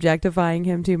uncomfortably objectifying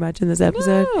him too much in this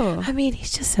episode? No. I mean,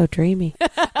 he's just so dreamy.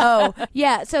 Oh,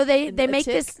 yeah. So they A make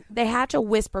chick? this, they hatch a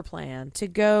whisper plan to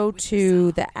go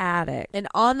to the attic. And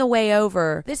on the way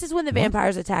over, this is when the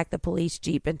vampires attack the police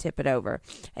jeep and tip it over.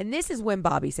 And this is when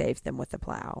Bobby saves them with the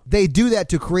plow. They do that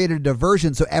to create a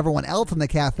diversion so everyone else in the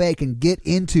cafe can get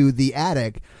into the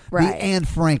attic, Right. the Anne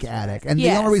Frank attic. And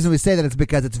Yes. the only reason we say that is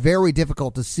because it's very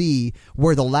difficult to see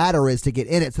where the ladder is to get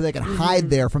in it so they can hide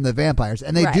there from the vampires.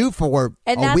 And they Right. do for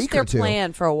And a that's week their or two.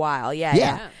 plan for a while. Yeah,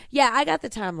 Yeah. yeah. Yeah, I got the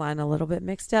timeline a little bit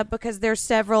mixed up because there's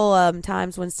several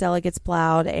times when Stella gets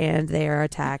plowed and they are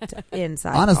attacked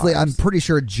inside. Honestly, cars. I'm pretty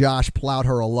sure Josh plowed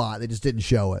her a lot. They just didn't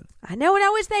show it. I know, and I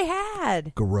wish they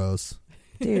had, Gross.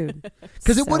 dude.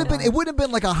 Because it So would have been, hard. it wouldn't have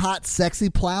been like a hot, sexy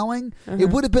plowing. Uh-huh. It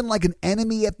would have been like an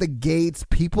enemy at the gates,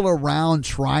 people around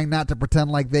trying not to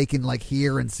pretend like they can like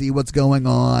hear and see what's going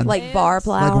on. Like And- bar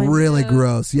plowing. Like really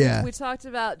gross. Yeah. We talked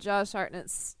about Josh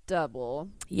Hartnett's stubble.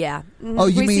 Yeah. Mhm. Oh,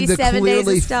 you We mean see the 7 days of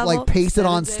clearly stubble? like pasted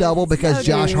on 7 stubble days. because Oh,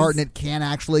 Josh geez. Hartnett can't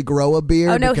actually grow a beard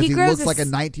Oh, no, because he he grows looks a like a s-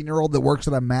 19-year-old that works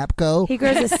at a MAPCO. He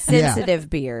grows a sensitive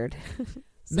beard.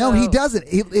 No, he So- doesn't.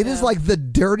 It is Yeah. like the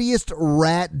dirtiest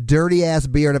rat, dirty ass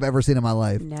beard I've ever seen in my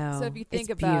life. No. So if you think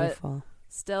it's about it, beautiful.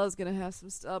 Stella's gonna have some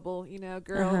stubble,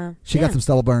 girl. Uh-huh. She got some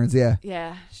stubble burns, yeah.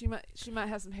 Yeah, she might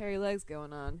have some hairy legs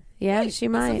going on. Yeah, Hey, she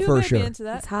some might. people For might be sure. into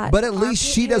that. It's hot. But at least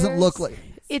she Armpit doesn't look hairs. like.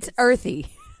 It's earthy.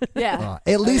 Yeah.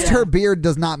 At least yeah. her beard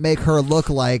does not make her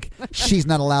look like she's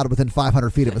not allowed within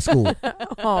 500 feet of a school.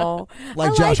 Oh,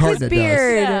 Like I Josh like Hartnett his does.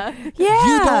 beard. Yeah. Yeah.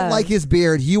 You don't like his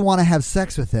beard. You want to have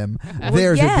sex with him. Well,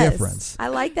 There's yes. a difference. I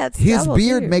like that. His stubble,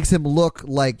 beard too. makes him look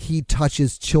like he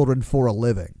touches children for a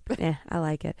living. Yeah, I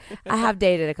like it. I have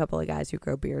dated a couple of guys who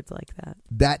grow beards like that.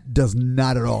 That does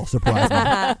not at all surprise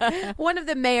me. One of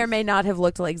them may or may not have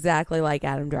looked exactly like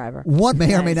Adam Driver. One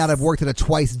may or may Nice. not have worked at a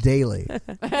Twice Daily.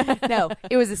 No,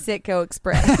 it was a Sitco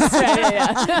Express.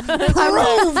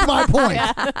 Proved my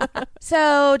point.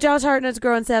 So Josh Hartnett's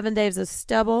growing 7 days of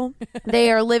stubble.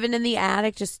 They are living in the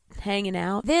attic, just hanging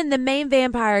out. Then the main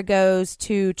vampire goes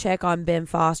to check on Ben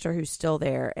Foster, who's still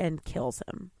there, and kills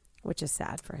him, which is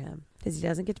sad for him because he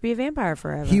doesn't get to be a vampire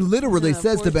forever. He literally Oh,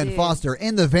 says poor to Ben dude. Foster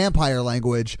in the vampire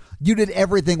language, "You did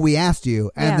everything we asked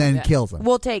you," and Yeah. then Yeah. kills him.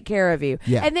 We'll take care of you.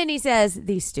 Yeah. And then he says,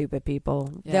 these stupid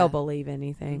people, Yeah. they'll believe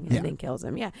anything, and Yeah. then kills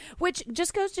him. Yeah. Which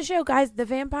just goes to show, guys, the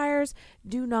vampires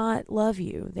do not love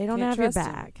you. They don't Can't have your trust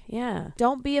 'em. back. Yeah.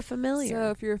 Don't be a familiar. So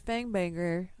if you're a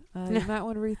fangbanger, you might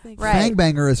want to rethink. Right.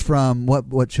 Fangbanger is from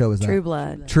what show is that? True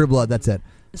Blood. True Blood. That's it.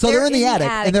 So they're in the attic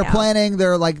and they're planning.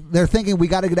 They're thinking we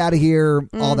got to get out of here.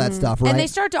 All that stuff, right? And they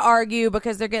start to argue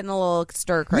because they're getting a little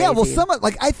stir crazy. Yeah, well,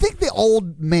 I think the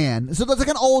old man. So there's like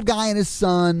an old guy and his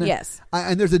son. Yes.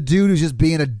 And there's a dude who's just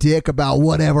being a dick about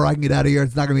whatever. I can get out of here.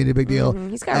 It's not going to be any big deal.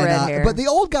 He's got red hair. But the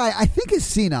old guy, I think, is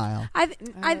senile.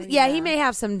 Yeah, he may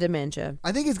have some dementia.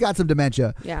 I think he's got some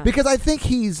dementia. Yeah. Because I think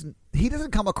he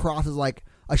doesn't come across as like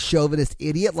a chauvinist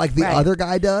idiot like the other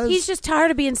guy does. He's just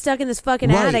tired of being stuck in this fucking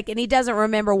attic, and he doesn't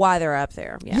remember why they're up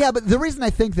there. Yeah, but the reason I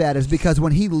think that is because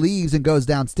when he leaves and goes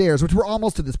downstairs, which we're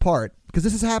almost to this part, because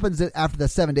this happens after the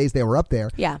 7 days they were up there.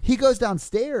 Yeah. He goes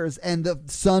downstairs and the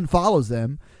son follows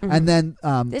them, and then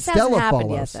this Stella hasn't happened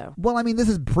follows. yet, though. Well, I mean, this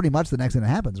is pretty much the next thing that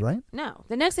happens, right? No.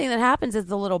 The next thing that happens is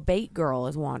the little bait girl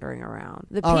is wandering around.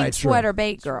 The pink right, true. sweater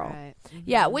bait girl. Right.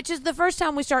 Yeah, which is the first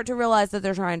time we start to realize that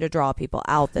they're trying to draw people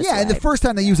out this way. Yeah, and the first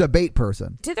time they use a bait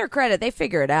person. To their credit, they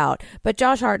figure it out. But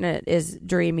Josh Hartnett is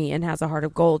dreamy and has a heart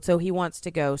of gold, so he wants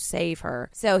to go save her.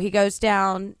 So he goes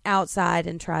down outside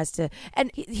and tries to...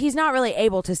 And he's not really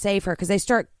able to save her because they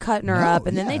start cutting her up,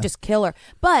 and then they just kill her.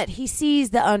 But he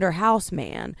sees the under-house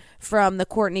man from the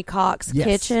Courtney Cox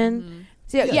kitchen.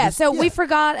 Mm-hmm. So we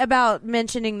forgot about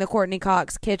mentioning the Courtney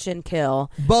Cox kitchen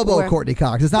kill. Bobo Courtney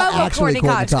Cox. It's not actually Courtney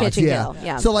Cox. Kitchen kill.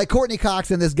 Yeah. So like Courtney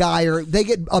Cox and this guy they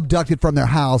get abducted from their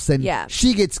house, and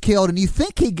she gets killed, and you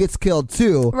think he gets killed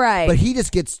too, right? But he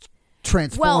just gets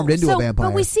transformed into a vampire.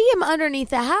 But we see him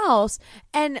underneath the house,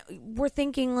 and we're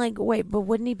thinking like, wait, but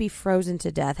wouldn't he be frozen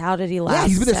to death? How did he last? Yeah,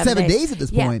 he's been there 7 days at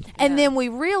this point. And then we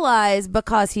realize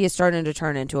because he is starting to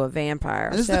turn into a vampire.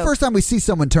 And this is the first time we see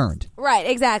someone turned. Right,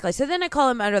 exactly. So then I call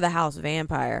him under the house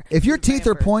vampire. If your teeth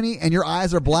are pointy and your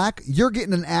eyes are black, you're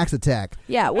getting an axe attack.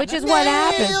 Yeah, which is what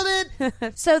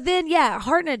happened. So then,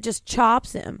 Hartnett just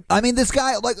chops him. I mean, this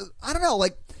guy, I don't know,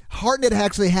 Hartnett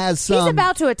actually has some... He's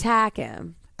about to attack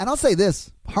him. And I'll say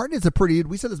this, Hartnett's a pretty,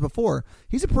 we said this before,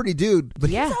 he's a pretty dude, but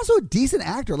he's also a decent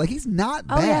actor. He's not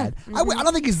bad. Yeah. Mm-hmm. I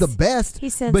don't think he's the best,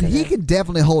 he's sensitive. but he can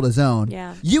definitely hold his own.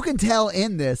 Yeah. You can tell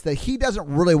in this that he doesn't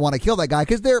really want to kill that guy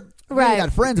because they're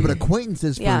not friends, but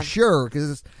acquaintances for sure.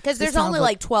 Because there's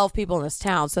only 12 people in this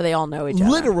town, so they all know each other.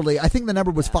 Literally, I think the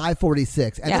number was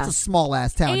 546, and that's a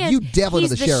small-ass town. And you definitely know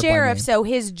the sheriff. He's the sheriff, so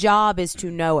his job is to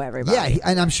know everybody. Yeah,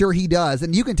 and I'm sure he does.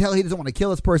 And you can tell he doesn't want to kill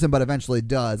this person, but eventually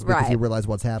does because he realizes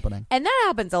what's happening. And that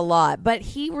happens a lot, but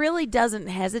he really doesn't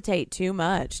hesitate too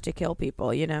much to kill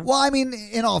people, you know? Well, I mean,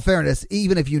 in all fairness,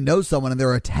 even if you know someone and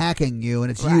they're attacking you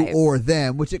and it's you or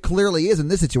them, which it clearly is in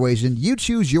this situation, you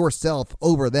choose yourself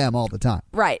over them all the time.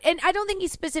 Right. And I don't think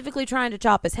he's specifically trying to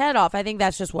chop his head off. I think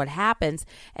that's just what happens.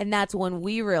 And that's when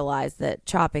we realize that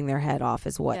chopping their head off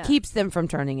is what keeps them from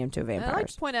turning into vampires. And I'd like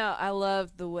to point out, I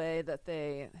love the way that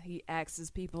he axes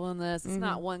people in this. It's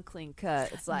not one clean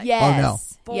cut. It's like,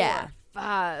 yes. 4,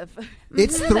 5.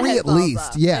 It's 3 at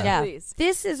least. Yeah.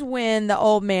 This is when the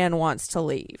old man wants to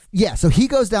leave. Yeah, so he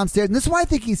goes downstairs, and this is why I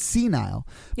think he's senile.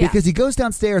 Because he goes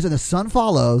downstairs, and the son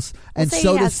follows, and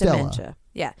so does Stella. Dementia.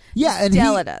 Yeah. Yeah, and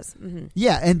Stella does. Mm-hmm.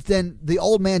 Yeah, and then the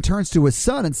old man turns to his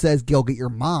son and says, go get your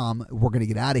mom. We're going to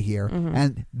get out of here. Mm-hmm.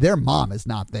 And their mom is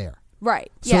not there.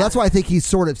 Right. So that's why I think he's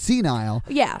sort of senile.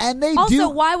 Yeah. And they also,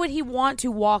 why would he want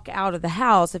to walk out of the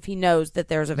house if he knows that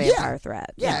there's a vampire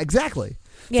threat? Yeah, exactly.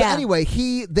 Yeah. So anyway,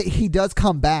 he does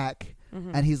come back.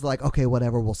 Mm-hmm. And he's like, okay,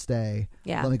 whatever, we'll stay.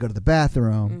 Yeah. Let me go to the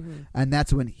bathroom. Mm-hmm. And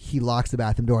that's when he locks the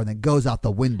bathroom door and then goes out the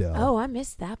window. Oh, I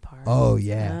missed that part. Oh,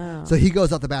 yeah. Oh. So he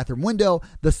goes out the bathroom window.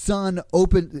 The son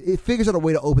figures out a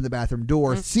way to open the bathroom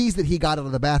door, sees that he got out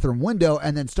of the bathroom window,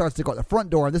 and then starts to go out the front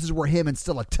door. And this is where him and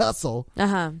Stella tussle.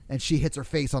 Uh-huh. And she hits her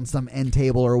face on some end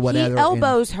table or whatever. He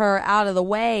elbows her out of the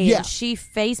way, and she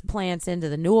face plants into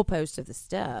the newel post of the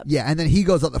steps. Yeah, and then he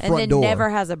goes out the front door. And then never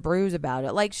has a bruise about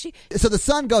it. So the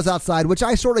son goes outside, which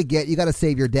I sort of get. You got to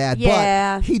save your dad.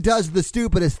 Yeah. But he does the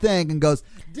stupidest thing and goes,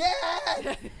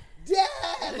 Dad!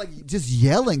 Dad! Just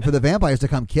yelling for the vampires to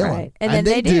come kill him. And then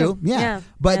they do. Yeah.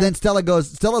 But then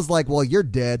Stella's like, well, you're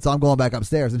dead, so I'm going back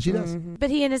upstairs. And she does. Mm-hmm. But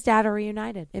he and his dad are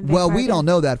reunited. Well, we don't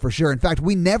know that for sure. In fact,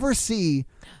 we never see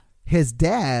his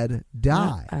dad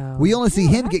die. Uh-oh. We only see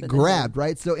him get grabbed,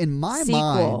 right? So in my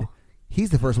mind,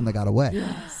 he's the first one that got away.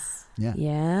 Yes.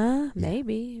 Yeah,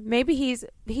 maybe. Maybe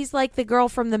he's like the girl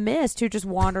from The Mist who just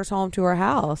wanders home to her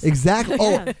house. Exactly.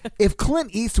 Oh, if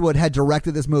Clint Eastwood had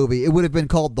directed this movie, it would have been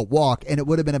called The Walk, and it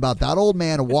would have been about that old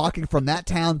man walking from that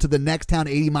town to the next town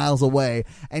 80 miles away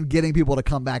and getting people to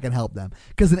come back and help them.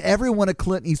 Because in every one of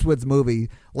Clint Eastwood's movie,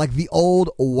 like the old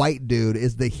white dude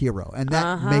is the hero, and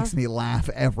that makes me laugh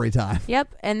every time.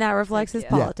 Yep, and that reflects his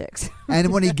politics.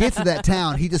 And when he gets to that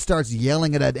town, he just starts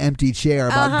yelling at an empty chair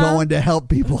about going to help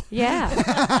people. Yeah.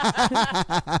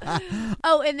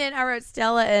 Oh, and then I wrote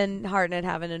Stella and Hartnett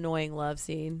have an annoying love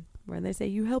scene where they say,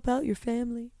 "You help out your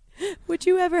family. Would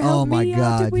you ever help me? Oh my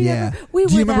God! Did we Yeah. Ever?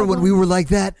 Do you remember when we were like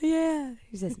that? Yeah.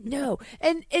 He says no,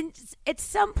 and at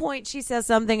some point she says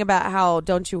something about how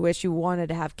don't you wish you wanted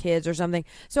to have kids or something.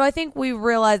 So I think we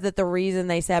realized that the reason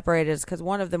they separated is because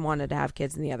one of them wanted to have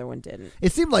kids and the other one didn't.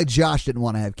 It seemed like Josh didn't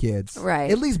want to have kids,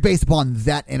 Right? At least based upon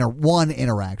that one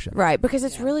interaction, Right, because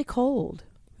it's really cold.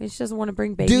 He just doesn't want to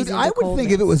bring babies. Dude, I would think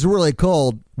if it was really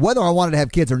cold, whether I wanted to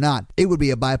have kids or not, it would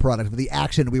be a byproduct of the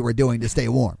action we were doing to stay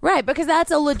warm. Right, because that's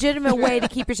a legitimate way to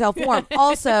keep yourself warm.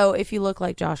 Also, if you look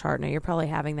like Josh Hartnett, you're probably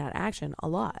having that action a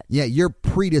lot. Yeah, you're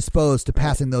predisposed to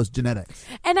passing those genetics.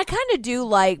 And I kind of do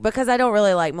like, because I don't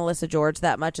really like Melissa George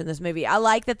that much in this movie, I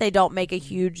like that they don't make a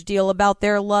huge deal about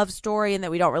their love story and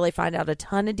that we don't really find out a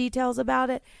ton of details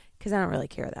about it. Because I don't really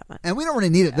care that much. And we don't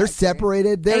really need it. They're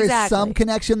separated. There is some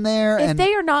connection there. If and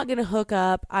they are not going to hook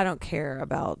up, I don't care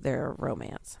about their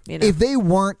romance. You know? If they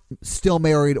weren't still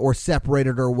married or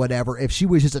separated or whatever, if she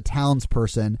was just a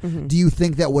townsperson, do you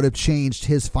think that would have changed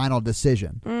his final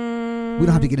decision? We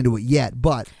don't have to get into it yet,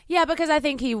 but... Yeah, because I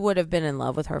think he would have been in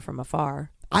love with her from afar.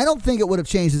 I don't think it would have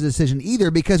changed his decision either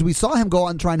because we saw him go out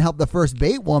and try and help the first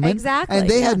bait woman. Exactly. And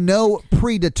they had no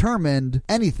predetermined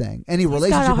anything, any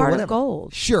relationship got a heart or whatever. of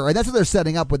gold. Sure. And that's what they're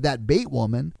setting up with that bait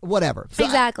woman. Whatever. So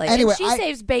exactly. Anyway, and she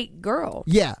saves bait girl.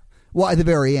 Yeah. Well, at the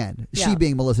very end. Yeah. She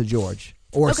being Melissa George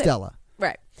or Stella.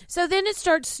 Right. So then it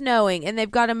starts snowing, and they've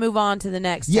got to move on to the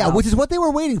next house. Which is what they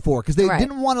were waiting for because they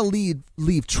didn't want to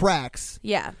leave tracks.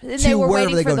 Yeah, and they were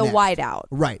waiting for the whiteout.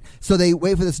 Right. So they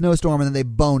wait for the snowstorm, and then they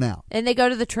bone out. And they go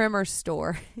to the trimmer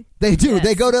store. They do. Yes.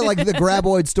 They go to like the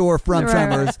Graboid store from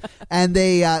Tremors, and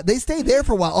they stay there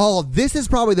for a while. Oh, this is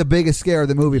probably the biggest scare of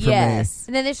the movie for me. Yes.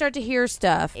 And then they start to hear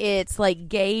stuff. It's like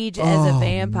Gage as a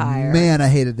vampire. Man, I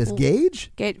hated this.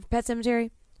 Gage? Pet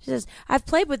Sematary? She says, I've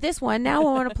played with this one. Now I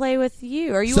want to play with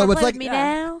you. Are you want to play with me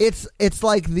now? It's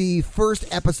like the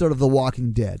first episode of The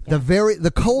Walking Dead. Yeah.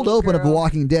 The cold open of The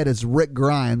Walking Dead is Rick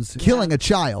Grimes killing a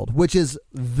child, which is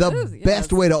the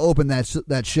best way to open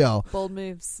that show. Bold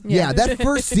moves. Yeah, that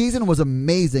first season was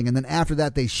amazing, and then after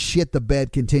that they shit the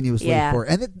bed continuously for.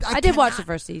 And I did watch the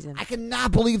first season. I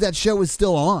cannot believe that show is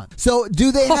still on. So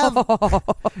do they have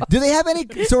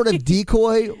any sort of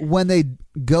decoy when they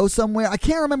go somewhere? I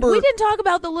can't remember. We didn't talk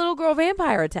about the little girl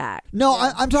vampire attack. No,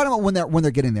 I'm talking about when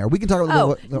they're getting there. We can talk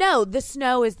about. No, the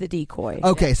snow is the decoy.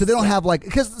 Okay, so they don't have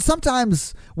because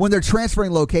sometimes when they're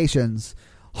transferring locations,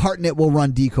 Hartnett will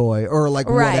run decoy or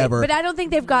whatever. But I don't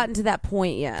think they've gotten to that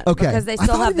point yet. Okay, because they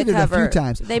still have the cover. It a few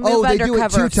times. They move they do it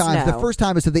cover 2 times. Snow. The first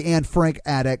time is to the Anne Frank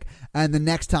attic, and the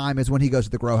next time is when he goes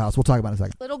to the grow house. We'll talk about it in a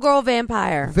second. Little girl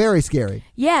vampire. Very scary.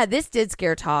 Yeah, this did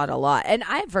scare Todd a lot, and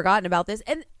I had forgotten about this.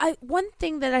 And one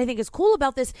thing that I think is cool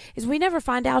about this is we never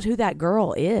find out who that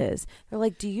girl is. They're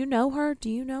like, "Do you know her? Do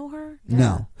you know her?"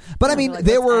 No, but I mean,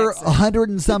 there were 100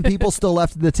 and some people still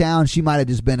left in the town. She might have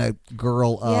just been a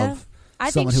girl of. I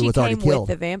think she came already killed. with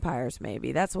the vampires,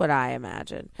 maybe. That's what I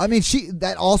imagine. I mean,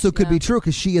 that also could be true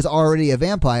because she is already a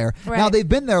vampire. Right. Now, they've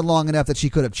been there long enough that she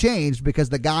could have changed because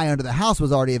the guy under the house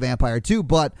was already a vampire too,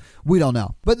 but we don't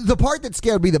know. But the part that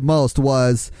scared me the most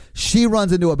was she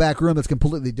runs into a back room that's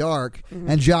completely dark,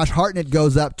 and Josh Hartnett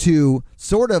goes up to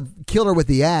sort of kill her with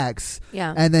the axe,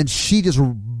 and then she just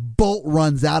bolt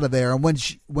runs out of there, and when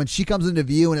she comes into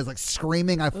view and is like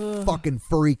screaming, I fucking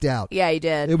freaked out. Yeah, he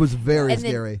did. It was very and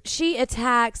scary. She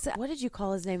attacks, what did you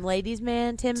call his name? Ladies'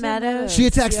 man? Tim Meadows? She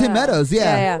attacks Tim Meadows,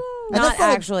 yeah. Not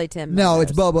actually Tim Meadows. No,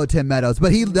 it's Bobo Tim Meadows,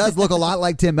 but he does look a lot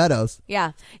like Tim Meadows.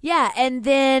 Yeah. And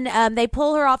then they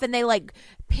pull her off and they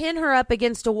pin her up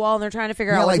against a wall and they're trying to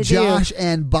figure out what to do. Josh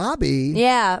and Bobby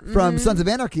from Sons of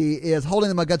Anarchy is holding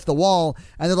them against the wall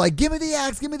and they're like, give me the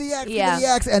axe, give me the axe, give me the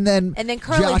axe. And then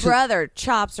Curly Brother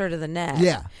chops her to the neck.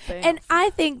 Yeah. And I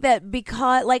think that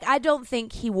because, I don't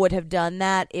think he would have done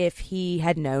that if he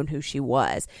had known who she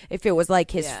was. If it was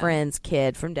his friend's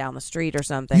kid from down the street or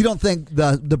something. You don't think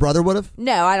the brother would have?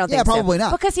 No, I don't think so. Yeah, probably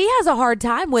not. Because he has a hard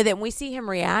time with it and we see him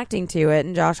reacting to it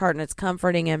and Josh Hartnett's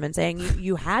comforting him and saying,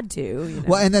 you had to. You know?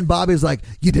 Well, and then Bobby's like,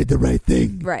 you did the right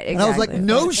thing. Right, exactly. And I was like,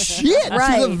 no shit.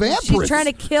 Right. She's a vampiress. She's trying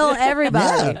to kill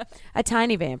everybody. A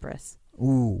tiny vampiress.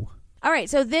 Ooh. All right,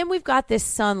 so then we've got this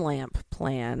sun lamp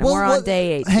plan, and we're on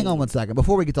day 18. Hang on one second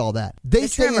before we get to all that. They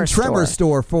stay in Tremor Tremor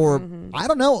store for I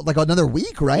don't know, like another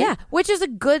week, right? Yeah, which is a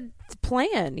good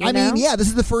plan. You I know? mean, yeah, this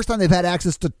is the first time they've had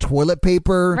access to toilet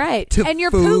paper, right? To and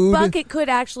your food. poop bucket could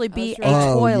actually be That's right.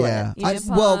 a toilet. Yeah.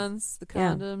 Tampons, the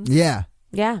condoms. Yeah.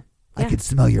 Yeah. I could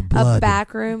smell your blood. A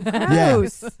back room. Yeah.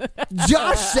 Gross.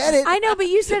 Josh said it. I know, but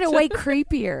you said it way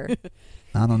creepier.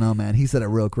 I don't know, man. He said it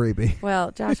real creepy.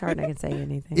 Well, Josh Hartnett can say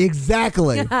anything.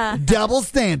 Exactly. Double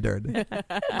standard.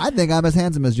 I think I'm as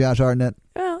handsome as Josh Hartnett.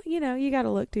 Well, you know, you got to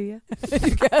look, do you?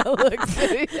 You gotta look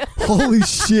through. Holy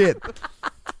shit.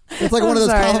 It's like one of those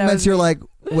sorry, that compliments was you're like,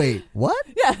 wait, what?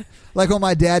 Yeah. Like when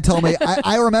my dad told me,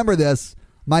 I remember this.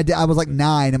 My dad, I was like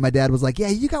 9, and my dad was like, "Yeah,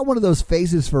 you got one of those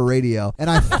faces for radio," and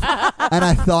I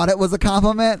thought it was a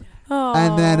compliment. Aww.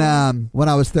 And then when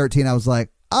I was 13, I was like,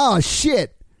 "Oh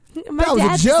shit, My that was a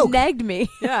dad joke." just negged me.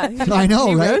 Yeah. I know,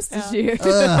 He right? roasted you.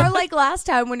 Or like last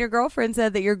time when your girlfriend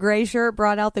said that your gray shirt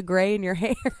brought out the gray in your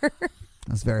hair.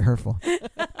 That's very hurtful.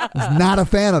 I was not a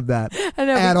fan of that I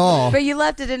know, at but, all. But you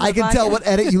left it in the I can tell podcast. what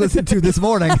edit you listened to this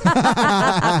morning.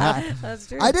 That's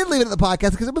true. I did leave it at the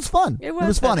podcast because it was fun. It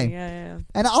was funny. Yeah.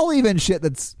 And I'll leave in shit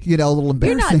that's, a little You're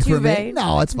embarrassing not too for me. vain.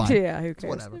 No, it's fine. Yeah, who cares?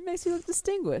 Whatever. It makes you look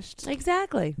distinguished.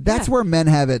 Exactly. That's where men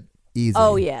have it easy.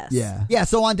 Oh, yes. Yeah. Yeah,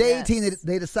 so on day Yes. 18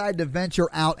 they decide to venture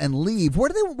out and leave.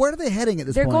 Where are they heading at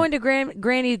this They're point? going to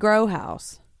Granny Grow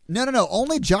House. No.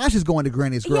 Only Josh is going to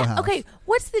Granny's Grow Yeah, House. okay.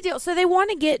 What's the deal? So they want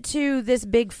to get to this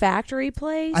big factory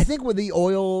place? I think with the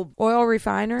oil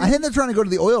refinery? I think they're trying to go to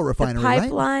the oil the refinery, right?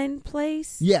 pipeline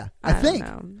place? Yeah, I don't think.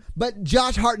 know. But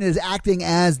Josh Hartnett is acting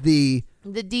as the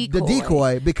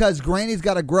decoy because Granny's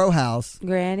got a grow house.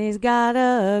 Granny's got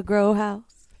a grow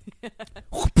house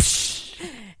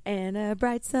and a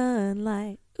bright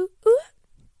sunlight. Ooh, ooh.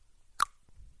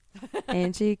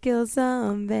 And she kills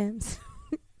some vamps.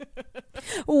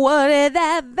 What did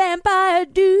that vampire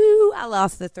do? I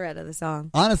lost the thread of the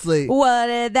song. Honestly, What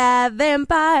did that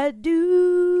vampire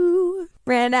do?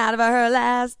 Ran out of her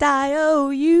last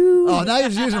IOU. oh, now you're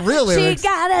using real She lyrics.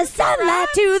 got a sunlight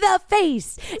to the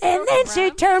face, and then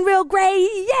she turned real gray.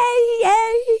 Yay,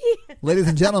 yay. Ladies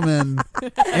and gentlemen,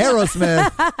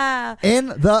 Aerosmith in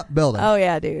the building. Oh,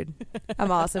 yeah, dude.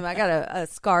 I'm awesome. I got a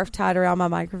scarf tied around my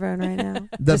microphone right now.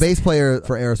 The bass player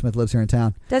for Aerosmith lives here in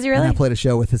town. Does he And I really? played a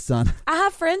show with his son. I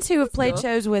have friends who have played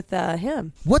shows with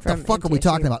him. What the from fuck are we MTSU.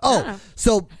 talking about? I don't Oh, know.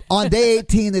 so on day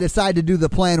 18, they decide to do the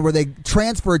plan where they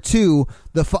transfer to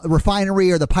the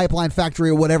refinery or the pipeline factory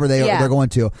or whatever they're going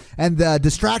to. And the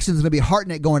distraction is going to be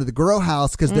Hartnett going to the grow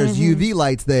house because there's UV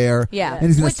lights there. Yeah, And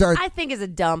he's going to which start. I think is a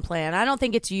dumb plan. I don't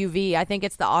think it's UV. I think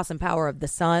it's the awesome power of the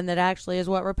sun that actually is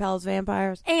what repels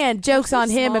vampires. And jokes on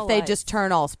him if small they lights. just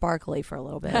turn all sparkly for a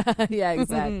little bit. Yeah,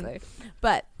 exactly.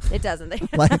 But it doesn't.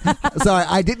 like, sorry,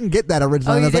 I didn't get that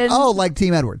originally. Oh, And I you was like, didn't? oh, like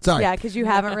Team Edward. Sorry. Yeah, because you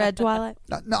haven't read Twilight.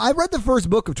 No, I read the first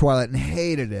book of Twilight and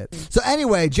hated it. So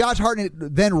anyway, Josh Hartnett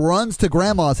then runs to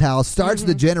Grandma's house, starts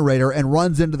the generator, and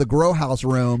runs into the grow house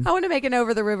room. I want to make an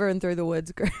over the river and through the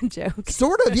woods joke.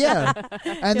 Sort of, yeah.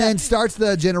 And then starts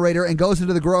the generator and goes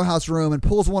into the grow house room and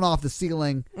pulls one off the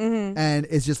ceiling and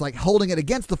is just like holding it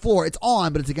against the floor. It's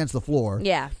on, but it's against the floor.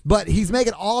 Yeah. But he's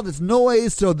making all this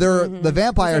noise, so the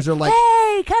vampires are like,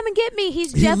 Hey, come and get me.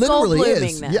 He's he Jeff literally Goldbluming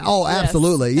is. them. Yeah, oh,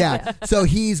 absolutely. Yeah. So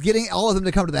he's getting all of them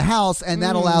to come to the house, and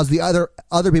that allows the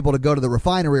other people to go to the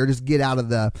refinery or just get out of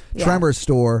the Tremor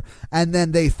store. And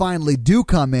then they finally do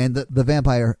come in, the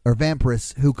vampire or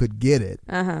vampiress who could get it.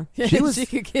 Uh-huh. She was. She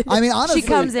could get I mean, honestly, She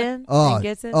comes in Oh, and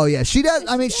gets it. oh yeah, she does.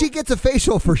 I mean, she gets a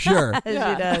facial for sure, She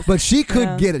does. but she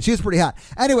could get it. She was pretty hot.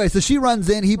 Anyway, so she runs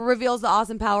in. He Reveals the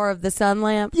awesome power of the sun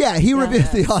lamp. Yeah, he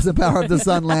reveals the awesome power of the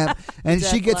sun lamp, and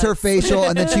she gets her lights. facial,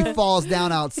 and then she falls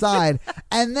down outside.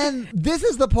 And then this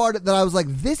is the part that I was like,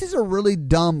 this is a really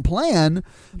dumb plan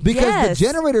because Yes. the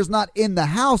generator's not in the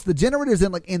house. The generator's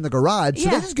in the garage. So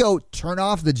Yeah. they just go turn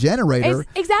off the generator.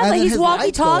 Exactly. and then He's his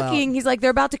lights go out. walkie-talking. He's like, they're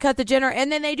about to cut the generator,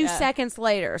 and then they do seconds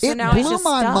later. So It now he's blew just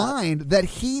my stuck. mind that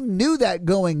he knew that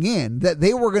going in, that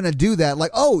they were going to do that.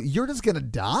 Like, oh, you're just going to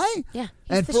die? Yeah,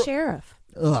 he's And the for- sheriff.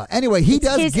 Anyway, he It's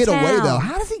does his get away, town. though.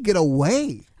 How does he get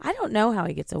away? I don't know how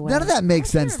he gets away. None of that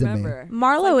makes I can't sense to me. remember.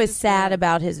 Marlo Like is this sad one.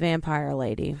 about his vampire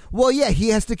lady. Well, yeah, he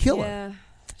has to kill her. Yeah.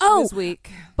 Oh. This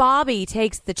week. Bobby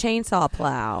takes the chainsaw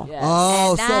plow. Yeah.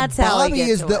 Oh, And that's so how he Bobby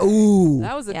gets is the away. ooh.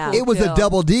 That was a Yeah. cool It was kill. a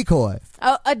double decoy.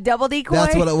 Oh, a double decoy?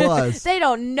 That's what it was. They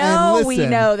don't know. And We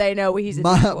listen, know they know he's a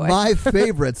My decoy. my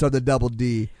favorites are the double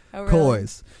D. Oh, really?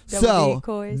 Coys. Double So D,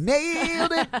 coys.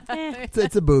 nailed it.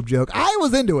 It's a boob joke. I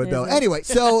was into it though. Anyway,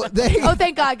 so they Oh,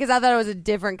 thank God, because I thought it was a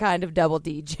different kind of double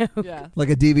D joke. Yeah. like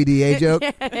a DVDA joke.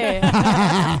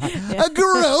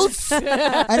 Gross.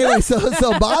 Anyway,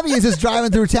 so Bobby is just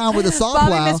driving through town with a saw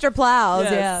Bobby plow. Mr. Plows,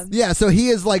 Yes. Yeah, so he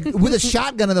is like with a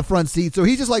shotgun in the front seat. So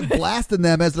he's just like blasting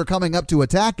them as they're coming up to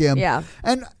attack him. Yeah.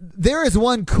 And there is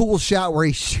one cool shot where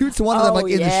he shoots one of them like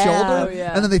in the yeah. shoulder, Oh,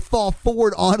 yeah. and then they fall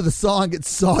forward onto the saw and get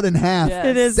sawed in half. Yes.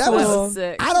 It is That cool. was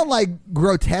sick. I don't like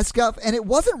grotesque stuff, and it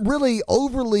wasn't really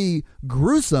overly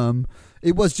gruesome.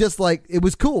 It was just like it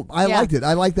was cool. I Yeah. liked it.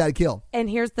 I liked that kill. And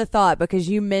here's the thought, because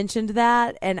you mentioned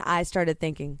that, and I started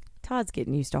thinking, Todd's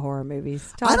getting used to horror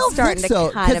movies. Todd's I don't starting think so.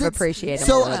 to kind 'cause of it's- appreciate them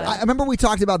So a little bit. I remember we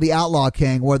talked about the Outlaw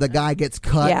King, where the guy gets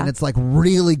cut Yeah. and it's like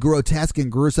really grotesque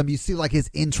and gruesome. You see like his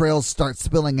entrails start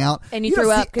spilling out, And you don't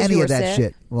threw see up 'cause any you of were that sick?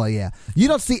 shit. Well, yeah, you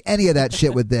don't see any of that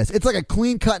shit with this. It's like a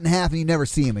clean cut in half, and you never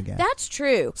see him again. That's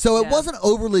true. So it Yeah. wasn't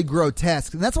overly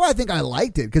grotesque, and that's why I think I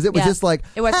liked it, because it was Yeah. just like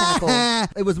It was kinda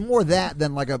cool. It was more that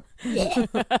than like a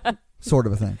sort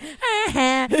of a thing.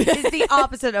 It's the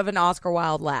opposite of an Oscar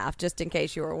Wilde laugh, just in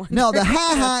case you were wondering. No, the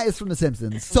ha is from The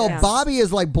Simpsons. So Yeah. Bobby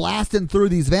is like blasting through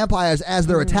these vampires as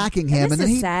they're attacking him, This and then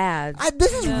is he. sad.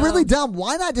 This is really dumb.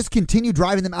 Why not just continue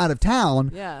driving them out of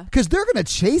town? Yeah. Because they're going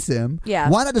to chase him. Yeah.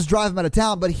 Why not just drive him out of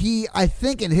town? But he, I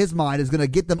think in his mind, is going to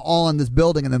get them all in this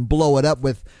building and then blow it up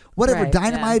with whatever, Right.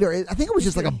 dynamite, or I think it was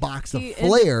just like a box of He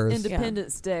flares.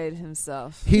 Independence Day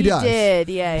himself. He does. did,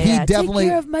 yeah. He yeah. definitely-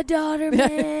 Take care of my daughter,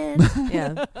 man.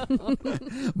 yeah,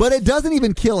 But it doesn't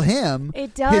even kill him.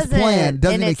 it doesn't. His plan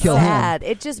doesn't and even it's kill sad.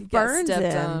 him. It just Got burns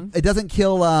stepped him. on. It doesn't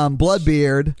kill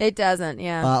Bloodbeard It doesn't.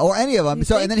 Yeah. or any of them. You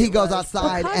So and think then he it goes was.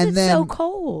 outside, because and it's then so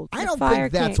cold. I The don't fire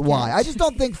think that's can't why. catch. I just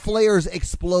don't think flares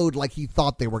explode like he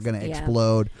thought they were going to Yeah.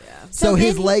 explode. Yeah. So So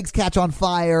his then- legs catch on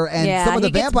fire, and yeah, some of the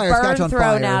he gets vampires catch burned, on thrown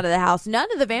fire. out of the house.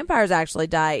 None of the vampires actually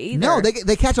die either. No,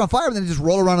 they catch on fire, and then just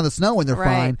roll around in the snow, and they're Right.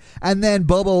 fine. And then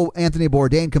Bobo Anthony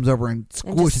Bourdain comes over and And just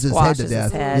squishes his head to squashes death.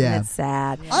 his head, Yeah. and it's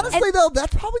sad. Honestly, though,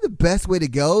 that's probably the best way to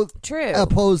go, True.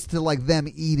 opposed to like them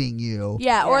eating you.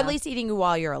 Yeah, or Yeah. at least eating you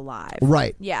while you're alive.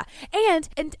 Right. Yeah.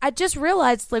 And I just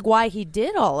realized like why he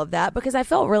did all of that, because I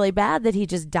felt really bad that he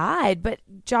just died, but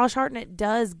Josh Hartnett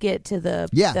does get to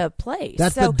the place.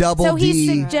 That's so, the double so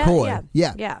he D Coy. yeah.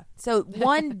 Yeah. Yeah. So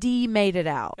 1D made it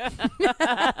out.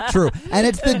 True. And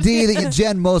it's the D that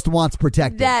Jen most wants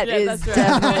protected. That Yeah, is that's right.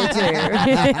 definitely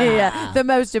true. Yeah. The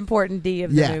most important D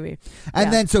of the Yeah. movie. And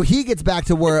Yeah. then so he gets back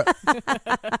to where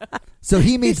so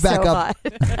he meets He's back so up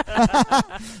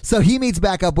hot. so he meets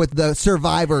back up with the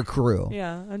Survivor crew.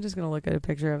 Yeah, I'm just gonna look at a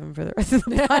picture of him for the rest of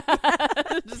the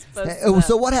podcast. Just post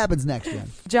So what happens next,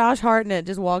 Jen? Josh Hartnett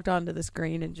just walked onto the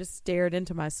screen and just stared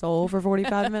into my soul for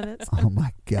 45 minutes. Oh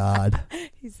my God.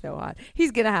 He's so hot.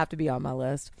 He's gonna have to be on my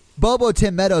list. Bobo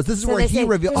Tim Meadows. This is So where they he say,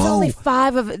 reveals. There's Oh, only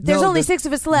 5 of it. There's No, only the- 6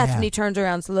 of us left, yeah. and he turns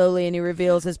around slowly and he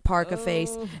reveals his parka face,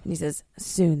 and he says,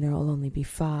 "Soon there will only be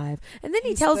 5." And then he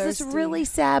He's tells this thirsty. really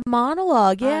sad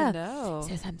monologue. I Yeah. know. He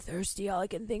says, "I'm thirsty. All I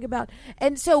can think about."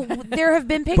 And so there have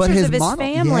been But pictures his of his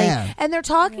family, yeah. and they're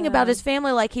talking about Yeah. his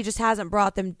family like he just hasn't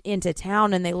brought them into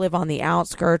town, and they live on the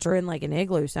outskirts or in like an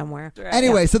igloo somewhere.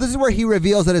 Anyway, so this is where he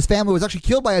reveals that his family was actually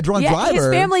killed by a drunk Yeah, driver. his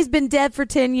family's been dead for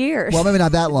 10 years. Well, maybe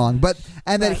not that long, but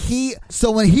and that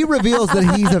so when he reveals that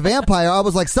he's a vampire, I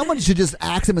was like, someone should just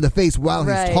axe him in the face while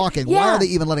Right. he's talking. Why Yeah. are they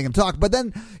even letting him talk? But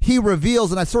then he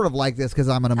reveals, and I sort of like this because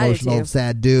I'm an I do emotional, too.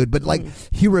 sad dude. But like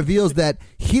he reveals that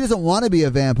he doesn't want to be a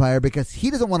vampire because he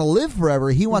doesn't want to live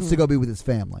forever. He wants to go be with his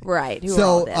family. Right, who are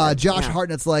all So dead. Josh Yeah.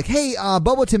 Hartnett's like, hey,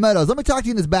 Bobo Tim Meadows, let me talk to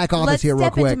you in this back office Let's here real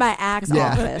step quick. into my axe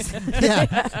Yeah. office.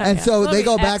 Yeah, and so Let they me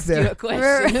go back ask you there. a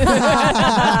question.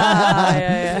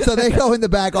 So they go in the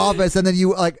back office, and then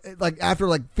you like after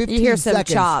like 15 You hear some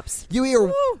seconds, chops. you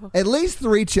hear at least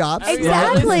 3 chops, right?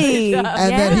 Exactly. And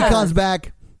then he Yeah. comes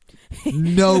back.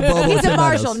 No Bobo He's Tim a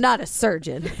marshal, Meadows. not a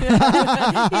surgeon. He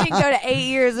didn't go to 8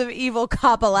 years of evil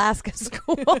cop Alaska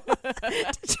school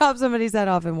to chop somebody's head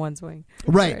off in one swing.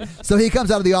 Right. So he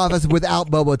comes out of the office without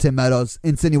Bobo Tim Meadows,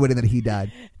 insinuating that he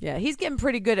died. Yeah, he's getting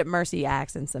pretty good at mercy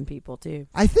axing some people too.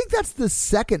 I think that's the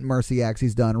second mercy axe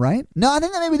he's done, right? No, I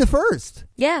think that may be the first.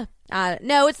 Yeah.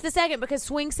 No, it's the second because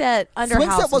Swing Set under Swing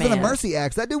House Set wasn't Man. a mercy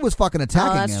axe. That dude was fucking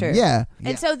attacking that's him. true. Yeah.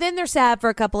 And so then they're sad for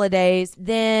a couple of days.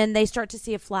 Then they start to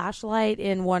see a flashlight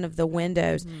in one of the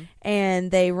windows, and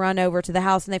they run over to the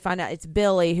house and they find out it's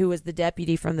Billy, who was the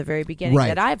deputy from the very beginning Right.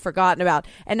 that I had forgotten about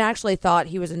and actually thought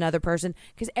he was another person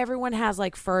because everyone has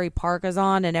like furry parkas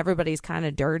on and everybody's kind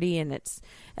of dirty, and it's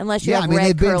unless you Yeah, have I mean, red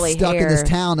they've been curly stuck hair. in this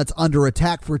town that's under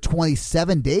attack for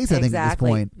 27 days, I think, at this Exactly.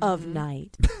 point. Of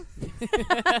night.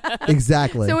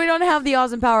 Exactly. So we don't have the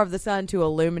awesome power of the sun to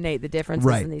illuminate the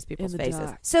differences in these people's faces.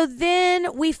 Dark. So then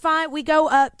we go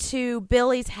up to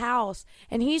Billy's house,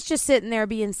 and he's just sitting there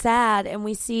being sad, and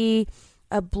we see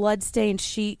a bloodstained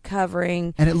sheet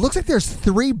covering. And it looks like there's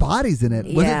 3 bodies in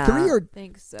it. Was it 3 or? I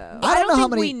think so. I don't know how think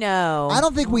many. we know. I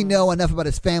don't think we know enough about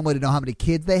his family to know how many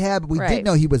kids they have. But we did Right.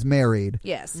 know he was married.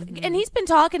 Yes. And he's been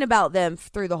talking about them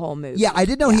through the whole movie. Yeah, I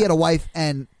did know he had a wife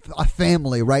and a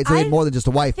family, right? So he had more than just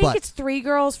a wife. I think But it's 3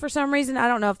 girls for some reason. I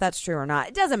don't know if that's true or not.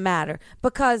 It doesn't matter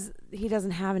because he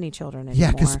doesn't have any children anymore.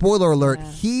 yeah, because spoiler alert,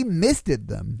 he misted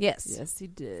them. Yes. Yes, he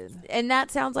did. And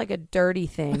that sounds like a dirty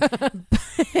thing.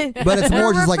 But it's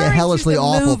more just like a Referring to hellishly the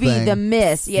awful movie, thing. The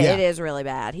Mist. Yeah, Yeah. it is really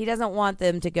bad. He doesn't want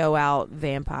them to go out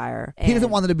vampire. He doesn't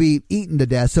want them to be eaten to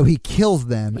death, so he kills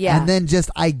them. Yeah. And then just,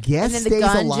 I guess, And then the stays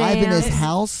gun alive in his jams.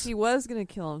 house. He was going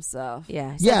to kill himself.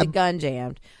 Yeah, Yeah. the gun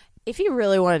jammed. If he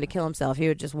really wanted to kill himself, he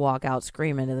would just walk out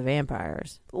screaming to the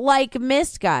vampires, like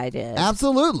Mist guy did.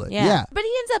 Absolutely. Yeah. But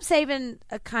he ends up saving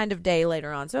a kind of day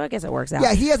later on, so I guess it works out.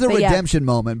 Yeah, he has a But yeah. redemption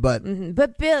moment, but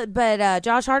But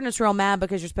Josh Hartnett's real mad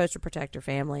because you're supposed to protect your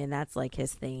family, and that's like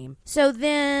his theme. So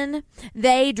then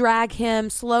they drag him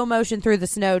slow motion through the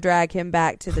snow, drag him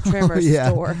back to the trimmer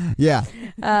store. Yeah.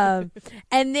 And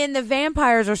then the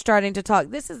vampires are starting to talk.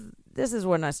 This is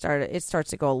when it starts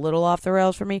to go a little off the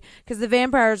rails for me, because the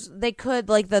vampires, they could,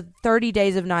 like, the 30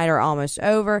 days of night are almost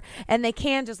over and they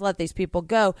can just let these people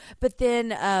go. But then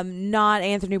not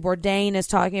Anthony Bourdain is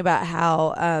talking about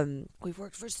how we've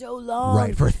worked for so long,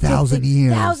 Right, for 1,000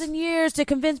 years. 1,000 years to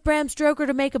convince Bram Stoker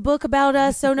to make a book about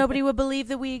us so nobody would believe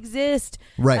that we exist,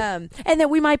 Right. And that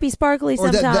we might be sparkly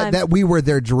Or sometimes. that we were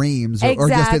their dreams, or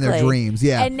just in their Exactly. dreams.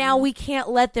 Yeah. And now we can't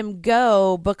let them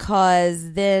go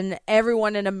because then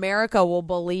everyone in America will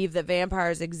believe that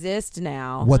vampires exist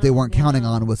now. What they weren't counting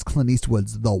on was Clint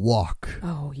Eastwood's The Walk.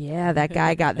 Oh yeah, that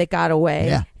guy got away.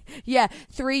 Yeah. Yeah,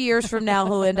 3 years from now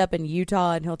he'll end up in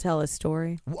Utah and he'll tell his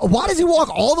story. Why does he walk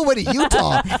all the way to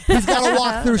Utah? He's got to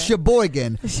walk through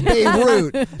Sheboygan,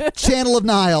 Beirut, Channel of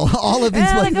Nile, all of these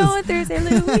Well, places. going through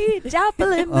St. Louis,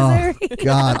 Joplin, Oh, Missouri.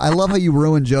 God. I love how you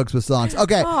ruin jokes with songs.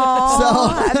 Okay.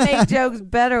 I make jokes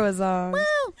better with songs.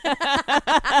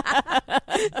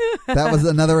 That was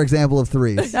another example of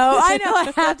 3s. No, I know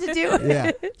I have to do it.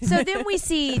 Yeah. So then we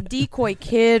see Decoy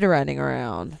Kid running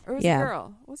around. Or was it a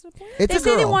girl? Wasn't it a boy? It's They a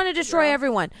say they girl. want to destroy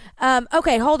everyone.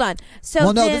 Okay, hold on. So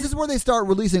Well, no, then, this is where they start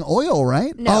releasing oil,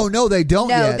 right? No. Oh, no, they don't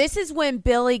no, yet. this is when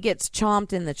Billy gets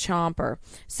chomped in the chomper.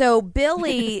 So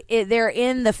Billy, they're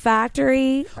in the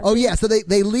factory. Oh, yeah. So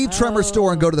they leave Tremor's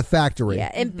store and go to the factory.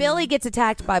 Yeah, and Billy gets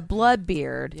attacked by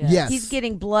Bloodbeard. Yes. He's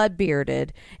getting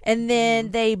Bloodbearded, and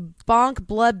then they bonk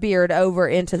Bloodbeard over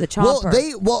into the chomper.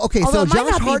 Okay, Although so it might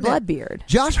Josh not be Hartnett. Bloodbeard.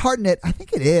 Josh Hartnett, I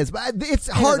think it is, but it's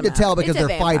hard to doesn't tell matter. because It's a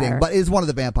they're fighting, vampire. but it's one of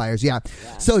the vampires, yeah.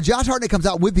 So Josh Hartnett comes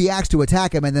out with the axe to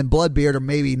attack him, and then Bloodbeard, or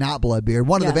maybe not Bloodbeard,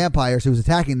 one of the vampires who's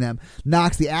attacking them,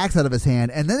 knocks the axe out of his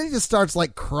hand, and then he just starts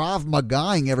like Krav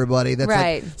Magaing everybody. That's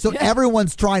Right. Like, so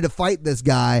everyone's trying to fight this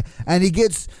guy, and he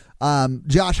gets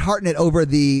Josh Hartnett over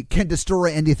the can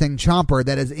destroy anything chomper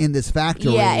that is in this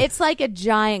factory. Yeah, it's like a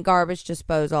giant garbage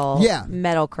disposal. Yeah.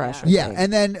 Metal crusher. Yeah, thing.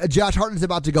 and then Josh Hartnett's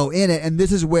about to go in it, and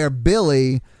this is where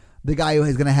Billy, the guy who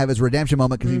is going to have his redemption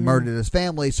moment because he murdered his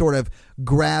family, sort of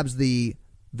grabs the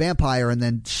vampire and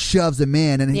then shoves him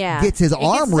in, and he gets his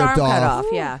arm ripped cut off.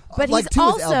 Yeah, but Like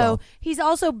to his elbow. he's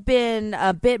also been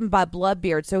bitten by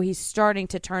Bloodbeard, so he's starting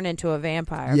to turn into a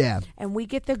vampire. Yeah. and we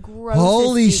get the grossest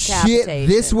Holy shit, decapitation.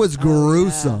 this was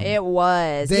gruesome. It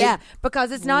was,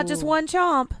 because it's not just one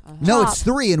chomp. No, Chomp. it's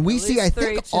 3, and we At see, least I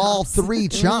think, 3 all chomps. 3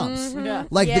 chomps. Yeah.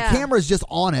 Like, the Yeah. camera's just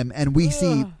on him, and we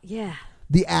see Yeah.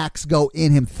 the axe go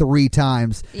in him 3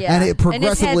 times. Yeah, And it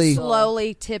progressively... and his head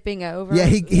slowly tipping over. Yeah,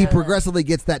 he progressively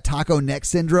gets that taco neck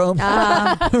syndrome,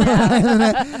 and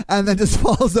then just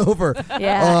falls over.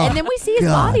 Yeah, Oh, and then we see his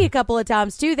God. body a couple of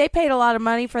times too. They paid a lot of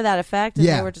money for that effect, and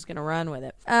Yeah. they were just going to run with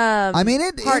it. I mean,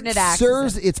 it Hartnett axes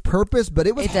serves it. its purpose, but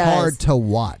it was It does. hard to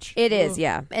watch. It is,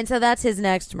 yeah. And so that's his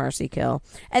next mercy kill.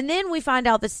 And then we find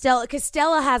out that because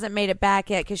Stella hasn't made it back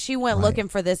yet, because she went Right. looking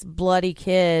for this bloody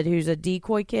kid who's a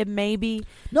decoy kid, maybe.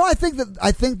 No, I think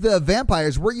the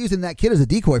vampires were using that kid as a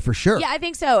decoy for sure. Yeah, I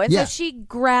think so. And Yeah. so she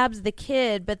grabs the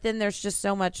kid, but then there's just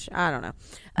so much, I don't know.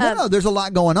 No, there's a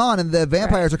lot going on, and the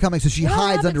vampires are coming, so she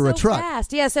hides under a truck.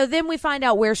 Fast. Yeah, so then we find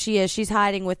out where she is. She's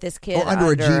hiding with this kid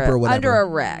under a Jeep or whatever. Under a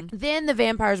wreck. Then the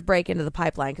vampires break into the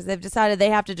pipeline because they've decided they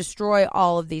have to destroy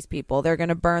all of these people. They're going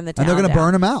to burn the town And they're going to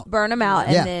burn them out. Burn them out,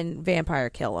 and then vampire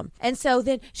kill them. And so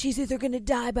then she's either going to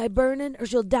die by burning or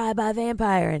she'll die by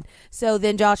vampire. And so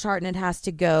then Josh Hartnett has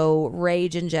to go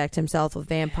rage inject himself with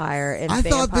vampire. And I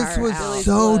thought this was out.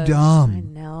 so dumb. I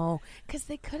know. Because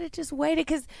they could have just waited.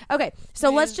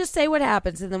 So let's just say what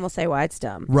happens, and then we'll say why it's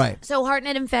dumb. Right. So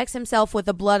Hartnett infects himself with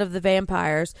the blood of the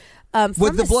vampires.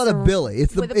 With the blood of Billy.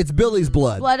 It's Billy's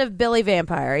blood. Blood of Billy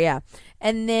Vampire, yeah.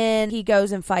 And then he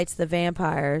goes and fights the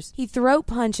vampires. He throat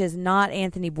punches not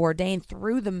Anthony Bourdain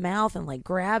through the mouth and like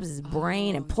grabs his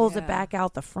brain and pulls it back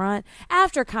out the front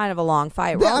after kind of a long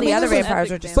fight. Where all the other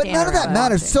vampires are just But none of that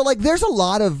matters. So like there's a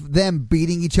lot of them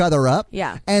beating each other up.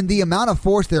 Yeah. And the amount of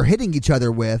force they're hitting each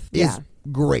other with is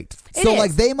great. So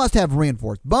like they must have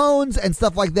reinforced bones and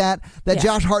stuff like that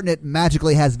Josh Hartnett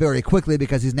magically has very quickly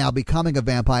because he's now becoming a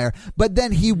vampire. But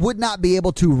then he would not be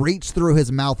able to reach through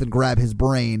his mouth and grab his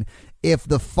brain if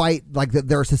the fight like that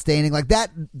they're sustaining like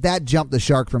that jumped the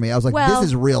shark for me. I was like, this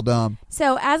is real dumb.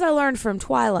 So as I learned from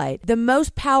Twilight, the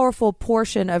most powerful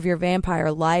portion of your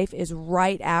vampire life is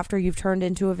right after you've turned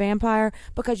into a vampire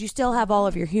because you still have all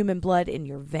of your human blood in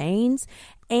your veins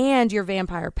and your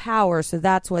vampire power. So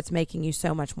that's what's making you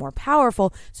so much more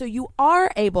powerful. So you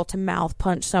are able to mouth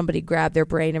punch somebody, grab their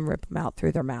brain, and rip them out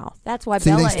through their mouth. That's why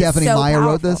So Bella you think Stephanie is so Meyer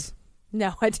powerful. wrote this?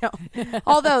 No, I don't.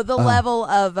 Although the level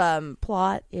of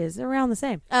plot is around the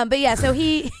same. But yeah, so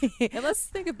he... And let's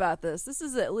think about this. This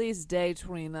is at least day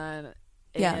 29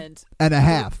 and a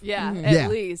half. at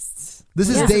least. This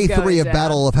is day 3 of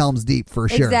Battle of Helm's Deep for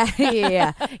sure. Exactly,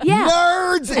 yeah.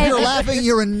 Nerds! If you're laughing,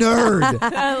 you're a nerd.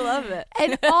 I love it.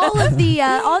 And all of the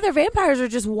all their vampires are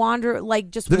just They're watching.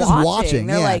 just watching,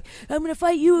 They're like, I'm going to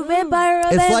fight you, a vampire,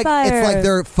 a vampire. It's like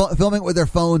they're filming with their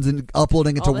phones and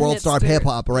uploading it to All the World hits Star too. Hip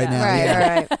Hop right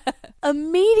now. Right.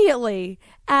 Immediately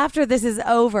after this is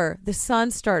over, the sun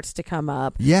starts to come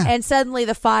up. Yeah. And suddenly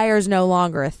the fire is no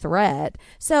longer a threat.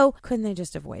 So couldn't they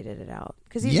just have waited it out?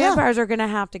 Because these vampires are going to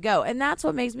have to go. And that's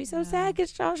what makes me so sad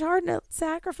because Josh Hartnett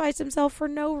sacrificed himself for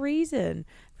no reason.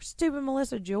 For stupid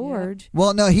Melissa George.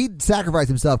 Well, no, he sacrificed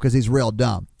himself because he's real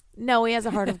dumb. No, he has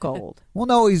a heart of gold. Well,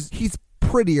 no, he's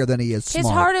prettier than he is smart.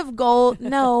 His heart of gold,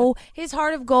 his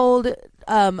heart of gold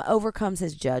overcomes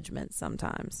his judgment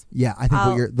sometimes. Yeah, I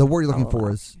think the word you're looking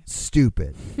for is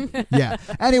stupid. Yeah.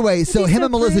 Anyway, so him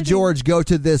and Melissa George go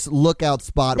to this lookout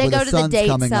spot They where go the to sun's the date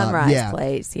coming sunrise up.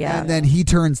 place. Yeah. And then he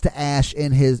turns to ash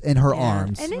in her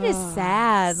arms. And it is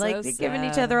sad. So Like they're giving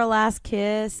each sad. other a last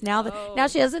kiss. Now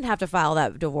she doesn't have to file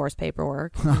that divorce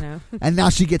paperwork. You know. And now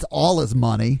she gets all his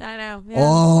money. I know. Yeah.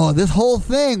 Oh, this whole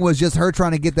thing was just her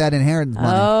trying to get that inheritance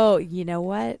money. Oh, you know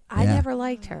what? I never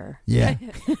liked her. Yeah.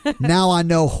 Now I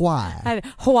know why.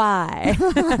 Why?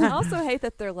 I also hate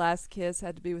that their last kiss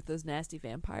had to be with those nasty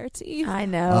vampire teeth. I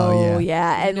know. Oh,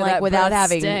 yeah. And You know, like that without breath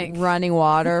having stink. running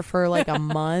water for like a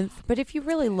month. But if you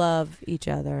really love each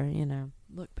other, you know.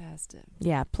 Look past it.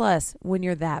 Yeah. Plus, when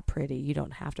you're that pretty, you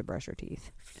don't have to brush your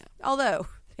teeth. Although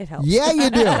it helps. Yeah, you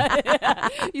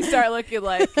do. You start looking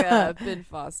like Ben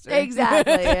Foster.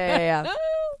 Exactly. Yeah.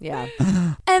 Yeah.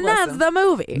 And that's the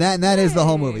movie. That is the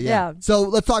whole movie. Yeah. Yeah. So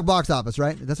let's talk box office,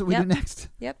 right? That's what we do next.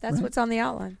 Yep. That's what's on the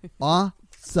outline.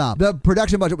 Awesome. The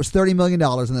production budget was $30 million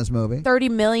in this movie. 30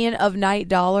 million of night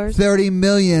dollars. 30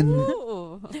 million.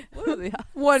 Ooh. What are the odds?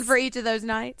 One for each of those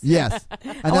nights. Yes.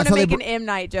 And I want to make an M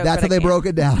Night joke. That's but how I they can't. broke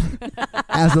it down.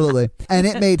 Absolutely. And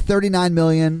it made $39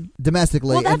 million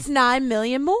domestically. Well, that's 9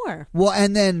 million more.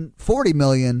 and then $40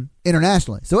 million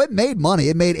internationally. So it made money.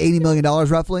 It made $80 million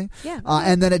roughly. Yeah.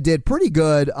 And then it did pretty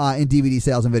good in DVD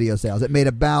sales and video sales. It made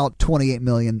about $28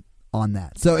 million on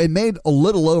that. So it made a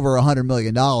little over $100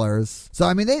 million. So,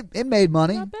 I mean, it made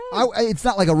money. Not bad. It's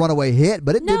not like a runaway hit,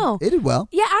 but it did well.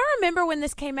 Yeah, I remember when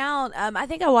this came out. I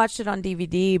think I watched it on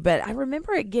DVD, but I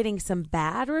remember it getting some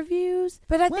bad reviews.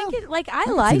 But I think I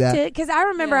see liked that. it because I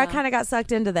remember I Yeah. kind of got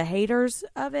sucked into the haters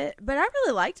of it. But I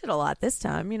really liked it a lot this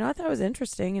time. You know, I thought it was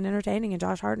interesting and entertaining, and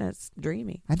Josh Hartnett's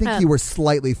dreamy. I think you were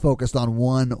slightly focused on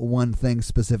one thing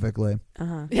specifically.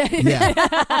 Uh-huh.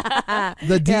 Yeah.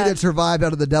 The D that survived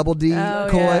out of the double D Oh,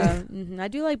 koi. yeah. I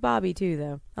do like Bobby too,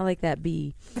 though. I like that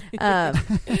B. All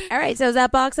right, so is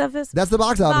that box office? That's the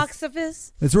box office. Box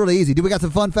office. It's really easy. Do we got some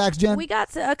fun facts, Jen? We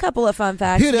got a couple of fun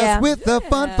facts. Hit us with the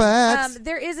fun facts.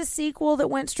 There is a sequel that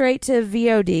went straight to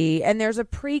VOD, and there's a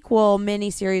prequel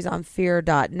miniseries on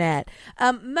Fear.net.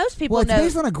 Most people Well, it's know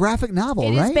based on a graphic novel,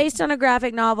 it right? is based on a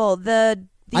graphic novel. The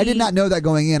I did not know that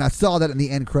going in. I saw that in the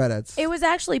end credits. It was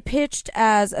actually pitched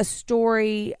as a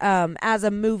story, as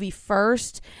a movie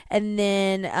first, and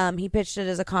then he pitched it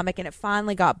as a comic, and it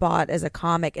finally got bought as a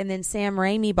comic, and then Sam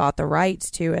Raimi bought the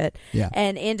rights to it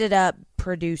and ended up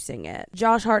producing it.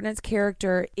 Josh Hartnett's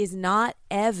character is not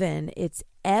Evan, it's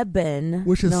Eben,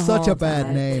 which is such a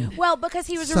bad name. Well, because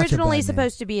he was originally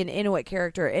supposed to be an Inuit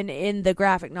character, and in the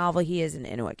graphic novel, he is an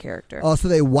Inuit character. Oh, so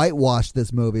they whitewashed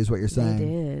this movie, is what you're saying? They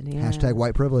did, yeah. Hashtag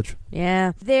white privilege.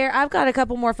 Yeah. I've got a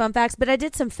couple more fun facts, but I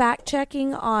did some fact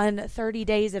checking on 30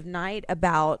 Days of Night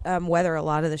about whether a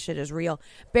lot of the shit is real.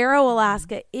 Barrow,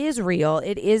 Alaska is real.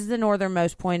 It is the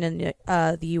northernmost point in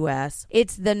the U.S.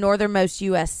 It's the northernmost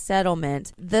U.S.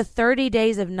 settlement. The 30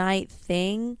 Days of Night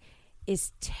thing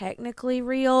is technically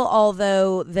real,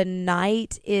 although the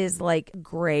night is like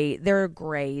great. There are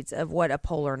grades of what a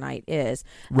polar night is.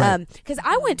 Right. Because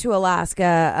I went to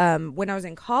Alaska when I was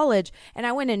in college, and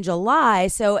I went in July,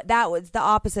 so that was the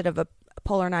opposite of a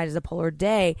polar night is a polar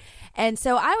day. And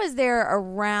so I was there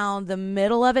around the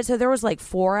middle of it, so there was like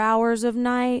 4 hours of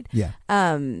night. Yeah.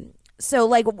 So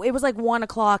like it was like 1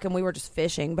 o'clock, and we were just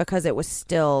fishing because it was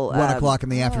still 1 o'clock in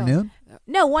the afternoon.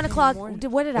 No, 1 o'clock. What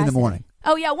did I say? In the morning.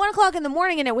 Oh yeah, 1 o'clock in the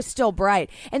morning, and it was still bright.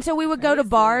 And so we would go to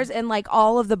bars, and like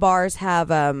all of the bars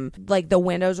have like the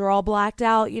windows are all blacked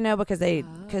out, because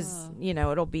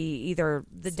it'll be either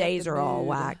the days are all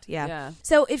whacked. Yeah.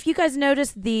 So if you guys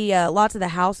noticed, the lots of the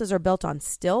houses are built on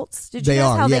stilts. Did you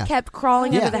notice how they kept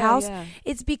crawling under the house? Yeah.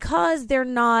 It's because they're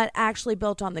not actually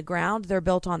built on the ground; they're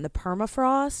built on the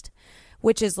permafrost,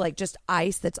 which is like just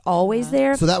ice that's always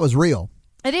there. So that was real.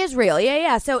 It is real,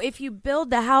 yeah. So if you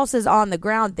build the houses on the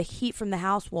ground, the heat from the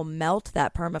house will melt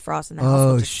that permafrost, and the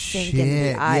house will just sink into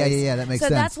the ice. Yeah, that makes sense.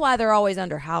 So that's why they're always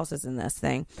under houses in this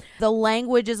thing. The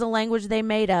language is a language they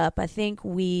made up. I think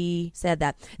we said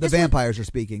that. The vampires are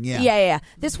speaking, yeah. Yeah.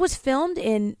 This was filmed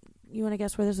in... You want to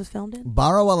guess where this was filmed in?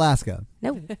 Barrow, Alaska.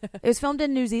 No, it was filmed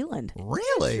in New Zealand.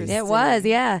 Really? It was,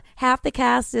 yeah. Half the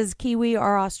cast is Kiwi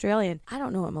or Australian. I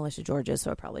don't know what Melissa George is,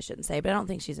 so I probably shouldn't say, but I don't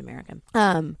think she's American.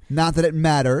 Not that it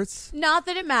matters. Not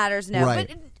that it matters, no. Right.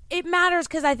 But it matters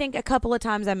because I think a couple of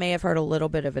times I may have heard a little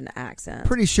bit of an accent.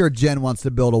 Pretty sure Jen wants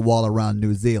to build a wall around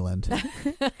New Zealand.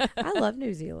 I love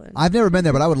New Zealand. I've never been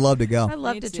there, but I would love to go. I'd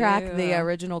love to track the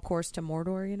original course to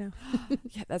Mordor,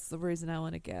 Yeah, that's the reason I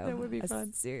want to go. That would be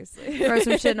fun. Seriously. Throw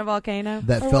some shit in a volcano.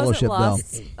 That fellowship,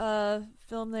 Lost,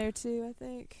 film there too, I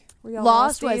think.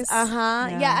 Lost was,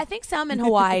 Yeah. Yeah, I think some in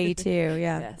Hawaii too.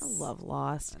 Yeah. Yes. I love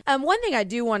Lost. One thing I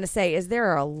do want to say is there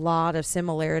are a lot of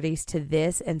similarities to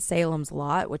this and Salem's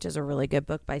Lot, which is a really good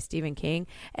book by Stephen King.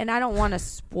 And I don't want to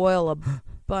spoil a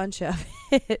bunch of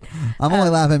it. I'm only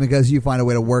laughing because you find a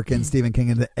way to work in Stephen King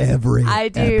into every I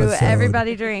do. episode.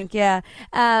 Everybody drink, yeah.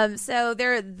 So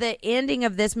the ending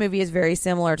of this movie is very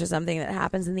similar to something that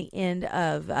happens in the end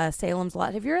of Salem's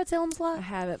Lot. Have you read Salem's Lot? I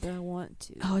haven't, but I want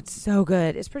to. Oh, it's so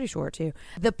good. It's pretty short too.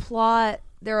 The plot,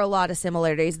 there are a lot of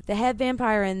similarities. The head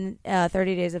vampire in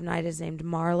 30 Days of Night is named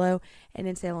Marlowe, and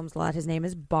in Salem's Lot his name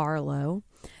is Barlow.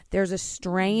 There's a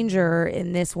stranger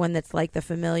in this one that's like the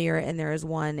familiar, and there is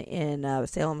one in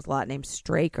Salem's Lot named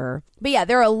Straker. But yeah,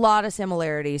 there are a lot of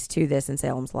similarities to this in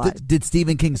Salem's Lot. Did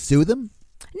Stephen King sue them?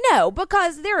 No,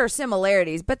 because there are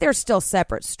similarities, but they're still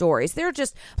separate stories. They're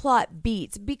just plot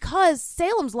beats because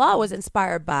Salem's Lot was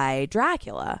inspired by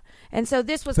Dracula. And so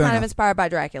this was kind of inspired by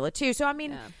Dracula too. So, I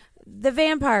mean, the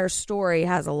vampire story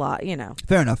has a lot,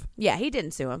 Fair enough. Yeah, he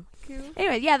didn't sue him. Cool.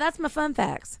 Anyway, yeah, that's my fun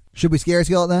facts. Should we scary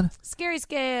scale it then? Scary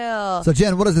scale. So,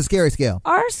 Jen, what is the scary scale?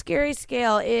 Our scary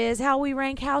scale is how we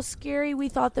rank how scary we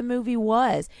thought the movie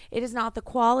was. It is not the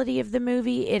quality of the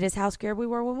movie. It is how scared we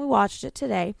were when we watched it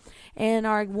today. And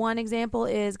our 1 example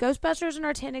is Ghostbusters, and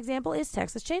our 10 example is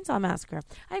Texas Chainsaw Massacre.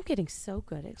 I'm getting so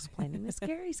good at explaining the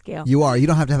scary scale. You are. You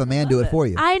don't have to have a man do it for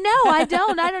you. I know. I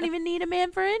don't. I don't even need a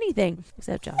man for anything.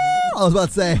 Except John. I was about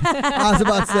to say.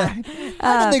 I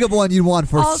can think of one you'd want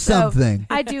for also, something.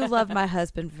 I do love my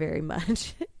husband very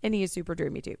much, and he is super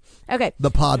dreamy too. Okay.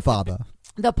 The Podfather.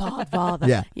 The Podfather.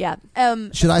 Yeah. Yeah.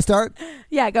 Should I start?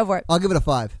 Yeah, go for it. I'll give it a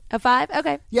 5. A 5?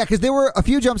 Okay. Yeah, because there were a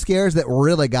few jump scares that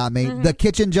really got me. The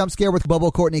kitchen jump scare with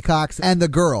Bubble Courtney Cox and the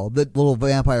girl, the little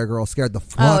vampire girl, scared the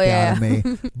fuck out of me.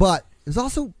 But it was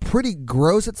also pretty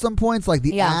gross at some points. Like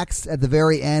the axe at the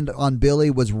very end on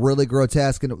Billy was really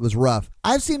grotesque and it was rough.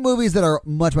 I've seen movies that are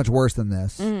much, much worse than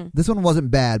this. This one wasn't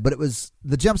bad, but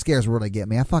the jump scares really get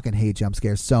me. I fucking hate jump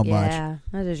scares so much. Yeah,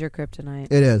 that is your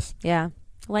kryptonite. It is. Yeah.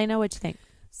 Elena, what'd you think?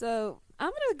 So I'm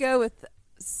going to go with,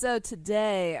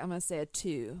 today I'm going to say a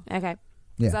 2. Okay.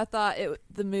 Because Yeah. I thought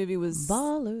the movie was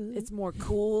Ballers. it's more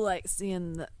cool, like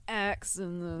seeing the axe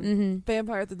and the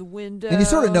vampire through the window. And you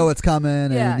sort of know it's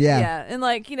coming. yeah, And yeah. And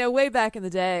like, way back in the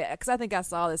day, because I think I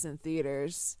saw this in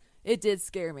theaters, it did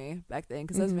scare me back then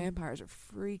because those vampires are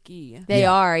freaky. They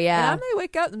are, And yeah. I may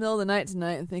wake up in the middle of the night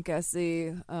tonight and think I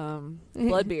see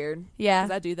Bloodbeard. Yeah.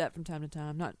 Because I do that from time to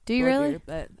time. Not Do you really? Bloodbeard,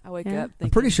 But I wake Yeah. up thinking. I'm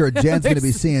pretty sure Jen's going to be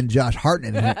there's- seeing Josh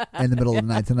Hartnett in the middle of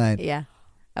the night tonight. Yeah.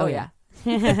 Oh, yeah.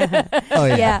 Oh,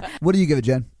 yeah. Yeah. What do you give it,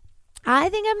 Jen? I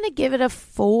think I'm going to give it a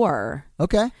 4.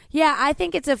 Okay. Yeah, I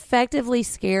think it's effectively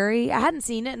scary. I hadn't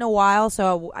seen it in a while,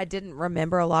 so I didn't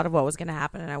remember a lot of what was going to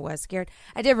happen, and I was scared.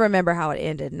 I did remember how it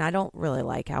ended, and I don't really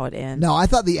like how it ends. No, I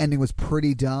thought the ending was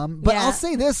pretty dumb. But Yeah. I'll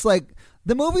say this, like,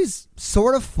 the movie's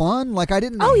sort of fun. Like, I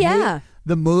didn't Oh, hate yeah.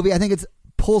 the movie. I think it's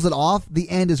pulls it off. The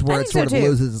end is where I it think sort so, of too.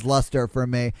 loses its luster for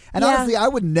me. And Yeah. honestly, I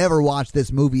would never watch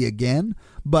this movie again,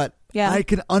 but Yeah. I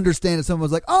can understand if someone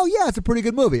was like, oh, yeah, it's a pretty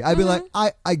good movie. I'd be like,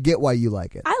 I get why you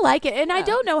like it. I like it, and I Yeah.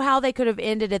 don't know how they could have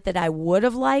ended it that I would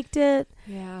have liked it.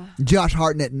 Yeah. Josh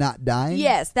Hartnett not dying?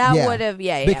 Yes, that Yeah. would have,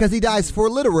 yeah. Because he dies for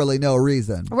literally no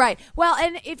reason. Right. Well,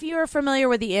 and if you're familiar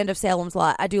with the end of Salem's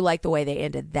Lot, I do like the way they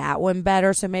ended that one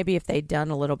better. So maybe if they'd done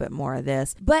a little bit more of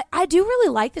this. But I do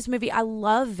really like this movie. I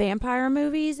love vampire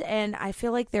movies, and I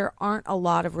feel like there aren't a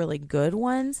lot of really good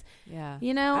ones, Yeah.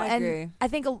 I I agree. I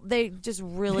think they just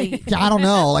really... I don't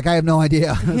know. Like, I have no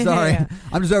idea. Sorry. Yeah.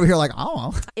 I'm just over here like, I don't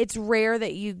know. It's rare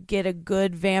that you get a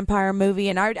good vampire movie,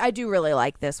 and I do really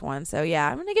like this one. So, yeah,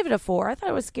 I'm going to give it a 4. I thought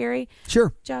it was scary.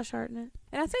 Sure. Josh Hartnett.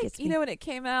 And I think, Gets me. when it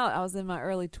came out, I was in my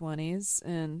early 20s,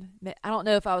 and I don't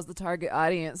know if I was the target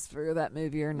audience for that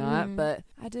movie or not, but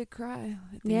I did cry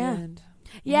at the Yeah. end.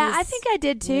 Yeah, I Just think I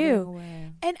did bleeding too.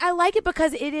 away. And I like it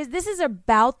because this is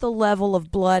about the level of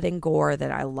blood and gore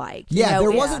that I like. Yeah,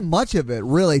 there it- wasn't much of it,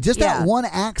 really. Just Yeah. that one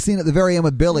axe scene at the very end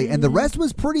with Billy, and the rest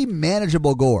was pretty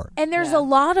manageable gore. And there's Yeah. a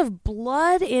lot of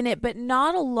blood in it, but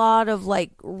not a lot of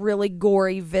like really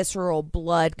gory, visceral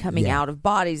blood coming Yeah. out of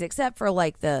bodies, except for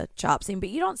like the chop scene. But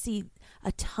you don't see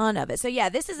a ton of it. So yeah,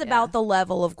 this is about the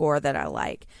level of gore that I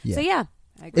like. Yeah. So yeah,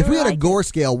 I agree. If we had a like gore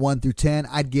scale 1 through 10,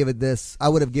 I'd give it this. I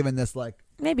would have given this like,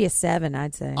 maybe a 7,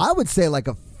 I'd say. I would say like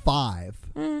a 5.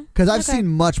 Because I've okay. seen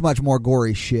much, much more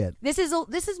gory shit. This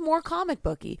is more comic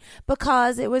booky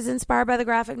because it was inspired by the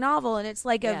graphic novel, and it's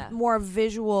like Yeah. a more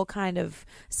visual kind of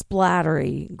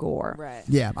splattery gore. Right.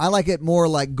 Yeah, I like it more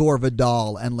like Gore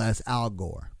Vidal and less Al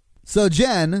Gore. So,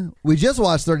 Jen, we just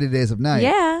watched 30 Days of Night.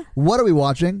 Yeah. What are we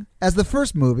watching as the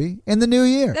first movie in the new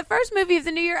year? The first movie of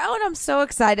the new year. Oh, and I'm so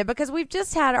excited because we've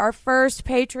just had our first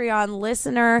Patreon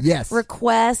listener Yes.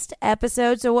 request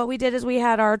episode. So what we did is we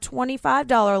had our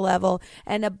 $25 level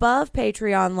and above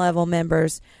Patreon level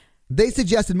members. They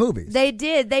suggested movies. They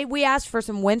did. We asked for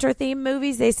some winter themed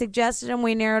movies. They suggested them.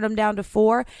 We narrowed them down to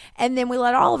 4, and then we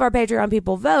let all of our Patreon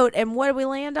people vote. And what did we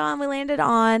land on? We landed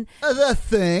on The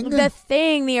Thing. The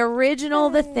Thing, the original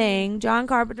The Thing, John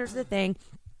Carpenter's The Thing.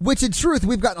 Which, in truth,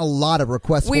 we've gotten a lot of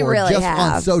requests We for really just on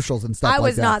have. socials and stuff I like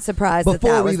was that. not surprised that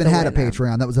Before that we was even the had a winner.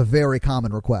 Patreon, that was a very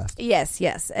common request. Yes,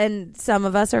 yes. And some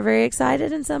of us are very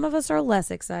excited and some of us are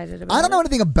less excited about it. I don't know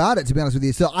anything about it, to be honest with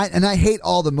you. So I hate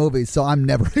all the movies, so I'm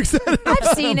never excited.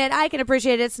 I've seen it. I can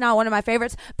appreciate it. It's not one of my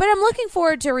favorites, but I'm looking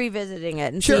forward to revisiting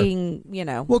it and Sure. seeing,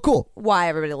 Well, cool. why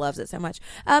everybody loves it so much.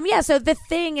 Yeah, so The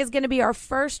Thing is going to be our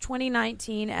first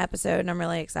 2019 episode, and I'm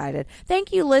really excited.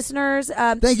 Thank you, listeners.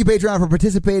 Thank you, Patreon, for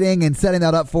participating and setting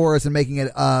that up for us and making it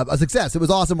a success. It was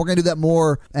awesome. We're going to do that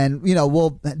more, and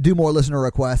we'll do more listener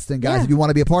requests. And guys, Yeah. if you want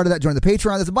to be a part of that, join the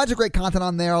Patreon. There's a bunch of great content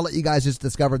on there. I'll let you guys just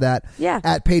discover that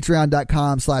at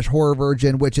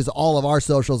patreon.com/horrorvirgin, which is all of our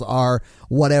socials are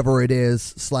whatever it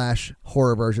is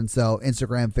 /horrorvirgin. So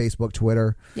Instagram, Facebook,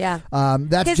 Twitter. Yeah.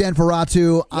 That's 'Cause- Jen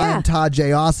Ferratu. Yeah. I'm Todd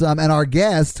J. Awesome, and our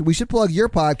guest. We should plug your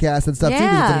podcast and stuff too,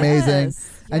 because Yeah. it's amazing. Yes.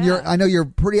 And Yeah. I know you're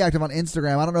pretty active on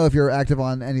Instagram. I don't know if you're active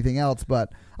on anything else,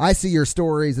 but I see your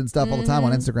stories and stuff all the time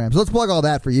on Instagram. So let's plug all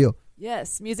that for you.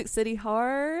 Yes, Music City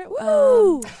Horror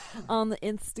Woo! on the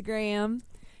Instagram.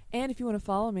 And if you want to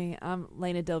follow me, I'm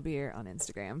Lena Del Beer on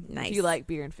Instagram. Nice. If you like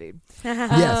beer and food.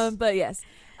 Yes. But yes,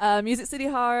 Music City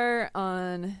Horror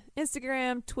on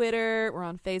Instagram, Twitter. We're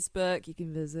on Facebook. You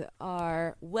can visit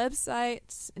our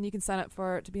website, and you can sign up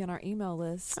to be on our email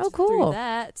list. Oh, cool. Through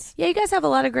that. Yeah, you guys have a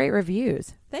lot of great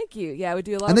reviews. Thank you. Yeah, we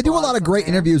do a lot. And they do a blogs lot of on great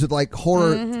there. interviews with like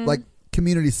horror, like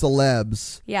community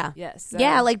celebs. Yeah. Yes.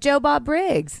 Yeah, like Joe Bob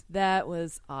Briggs. that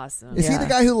was awesome. Is he the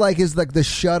guy who like is like the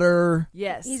Shudder?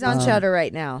 Yes. He's on Shudder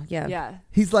right now. Yeah. Yeah.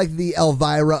 He's like the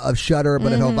Elvira of Shudder,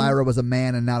 but if Elvira was a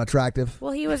man and not attractive.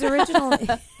 Well, he was originally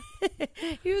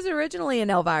He was originally in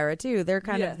Elvira too. They're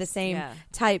kind of the Yes, same yeah.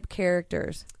 type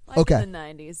characters. Like Okay. in the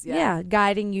 90s, Yeah.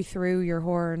 Guiding you through your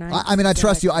horror nights. I mean, I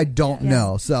trust you. I don't Yeah.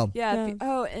 know. So Yeah.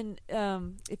 Yeah.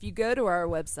 If you go to our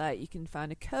website, you can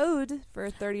find a code for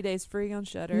 30 days free on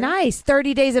Shudder. Nice.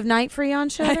 30 Days of Night free on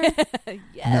Shudder.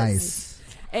 Yes. nice.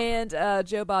 And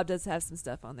Joe Bob does have some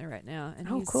stuff on there right now, and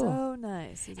Oh, he's cool. so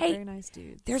nice. He's Hey, a very nice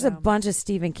dude. There's so. a bunch of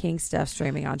Stephen King stuff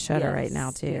streaming on Shudder Yes, right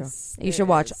now too. yes, You there should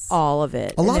watch is. all of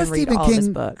it. A lot and of then read Stephen all of his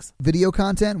King books. video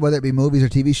content, whether it be movies or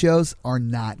TV shows, are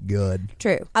not good.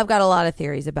 True. I've got a lot of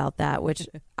theories about that, which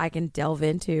I can delve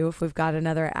into if we've got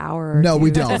another hour. Or No, two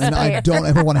we to don't, and I spare. don't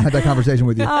ever want to have that conversation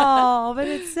with you. Oh, but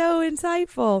it's so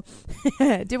insightful.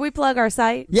 Did we plug our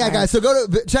site? Yeah, Sorry. guys. So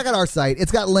check out our site.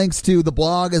 It's got links to the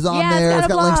blog is on Yeah, it's there. got It's a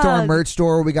got links to our blog. merch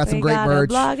store. We got some We great got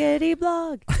merch. A bloggity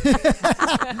blog.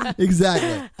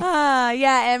 Exactly.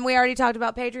 Yeah, and we already talked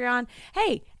about Patreon.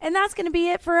 Hey, and that's going to be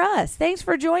it for us. Thanks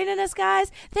for joining us,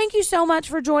 guys. Thank you so much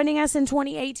for joining us in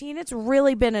 2018. It's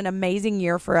really been an amazing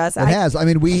year for us. It has. I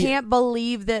mean, we. can't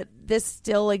believe that this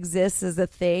still exists as a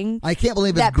thing. I can't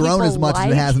believe it's that grown people as much as it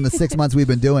like. has in the 6 months we've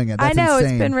been doing it. That's I know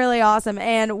insane. it's been really awesome,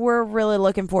 and we're really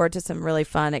looking forward to some really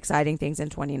fun, exciting things in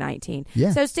 2019.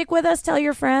 Yeah. So stick with us. Tell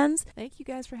your friends. Thank you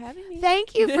guys for having me.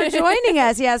 Thank you for joining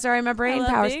us. Yeah, sorry, my I brain love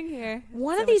powers. being here.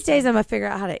 One So of these much days, fun. I'm gonna figure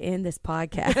out how to end this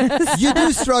podcast. You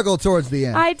do struggle towards the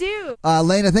end. I do.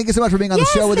 Lena, thank you so much for being on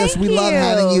Yes, the show with us. thank We love you.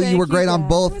 having you. Thank You were you, great on guys.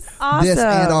 both It was this and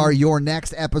awesome. our your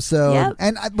next episode. Yep.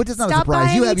 And which is not Stop a surprise.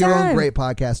 by You have your own anytime. great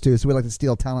podcast too, so we like to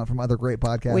steal talent from other great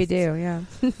podcasts. We do, yeah.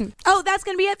 Oh, that's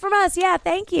gonna be it from us. Yeah,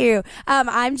 thank you.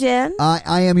 I'm Jen.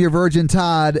 I am your virgin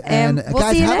Todd, and And we'll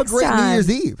guys, see you have a next great New time. Year's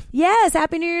Eve. Yes,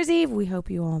 Happy New Year's Eve. We hope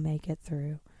you all make it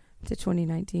through to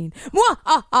 2019.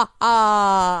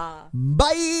 Mwah-ha-ha-ha.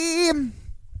 Bye,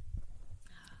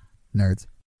 nerds.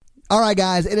 All right,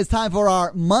 guys, it is time for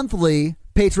our monthly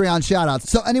Patreon shoutouts.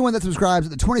 So anyone that subscribes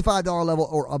at the $25 level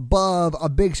or above, a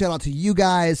big shout out to you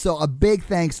guys. So a big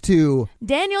thanks to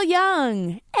Daniel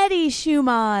Young, Eddie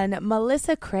Schumann,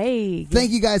 Melissa Craig.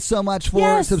 thank you guys so much for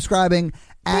Yes. subscribing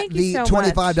at Thank you the so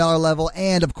 $25 level,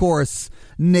 and of course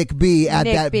Nick B at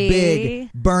Nick that B. big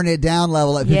burn it down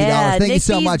level at $50. Yeah, Thank you Nick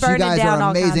so B's much. You burn it guys down are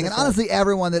all kinds amazing, of and honestly,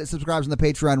 everyone that subscribes on the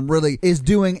Patreon really is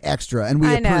doing extra, and we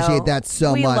I know. appreciate that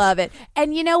so we much. love it.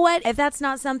 And you know what? If that's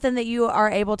not something that you are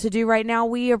able to do right now,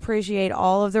 we appreciate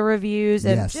all of the reviews,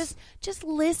 and Yes. just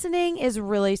listening is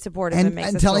really supportive and, makes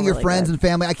and us telling feel your really friends good. and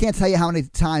family. I can't tell you how many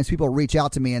times people reach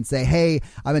out to me and say, "Hey,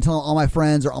 I've been telling all my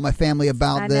friends or all my family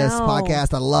about I this know.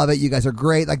 podcast. I love it. You guys are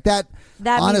great." Like that.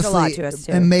 That means honestly, a lot to us,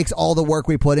 too. It makes all the work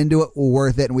we put into it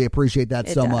worth it, and we appreciate that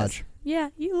It so does. much. Yeah,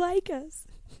 you like us.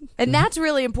 And that's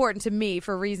really important to me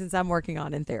for reasons I'm working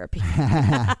on in therapy.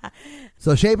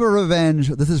 So, Shape of Revenge.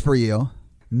 This is for you.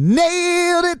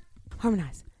 Nailed it.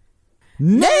 Harmonize.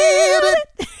 Nailed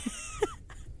it.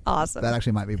 Awesome. That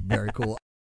actually might be very cool.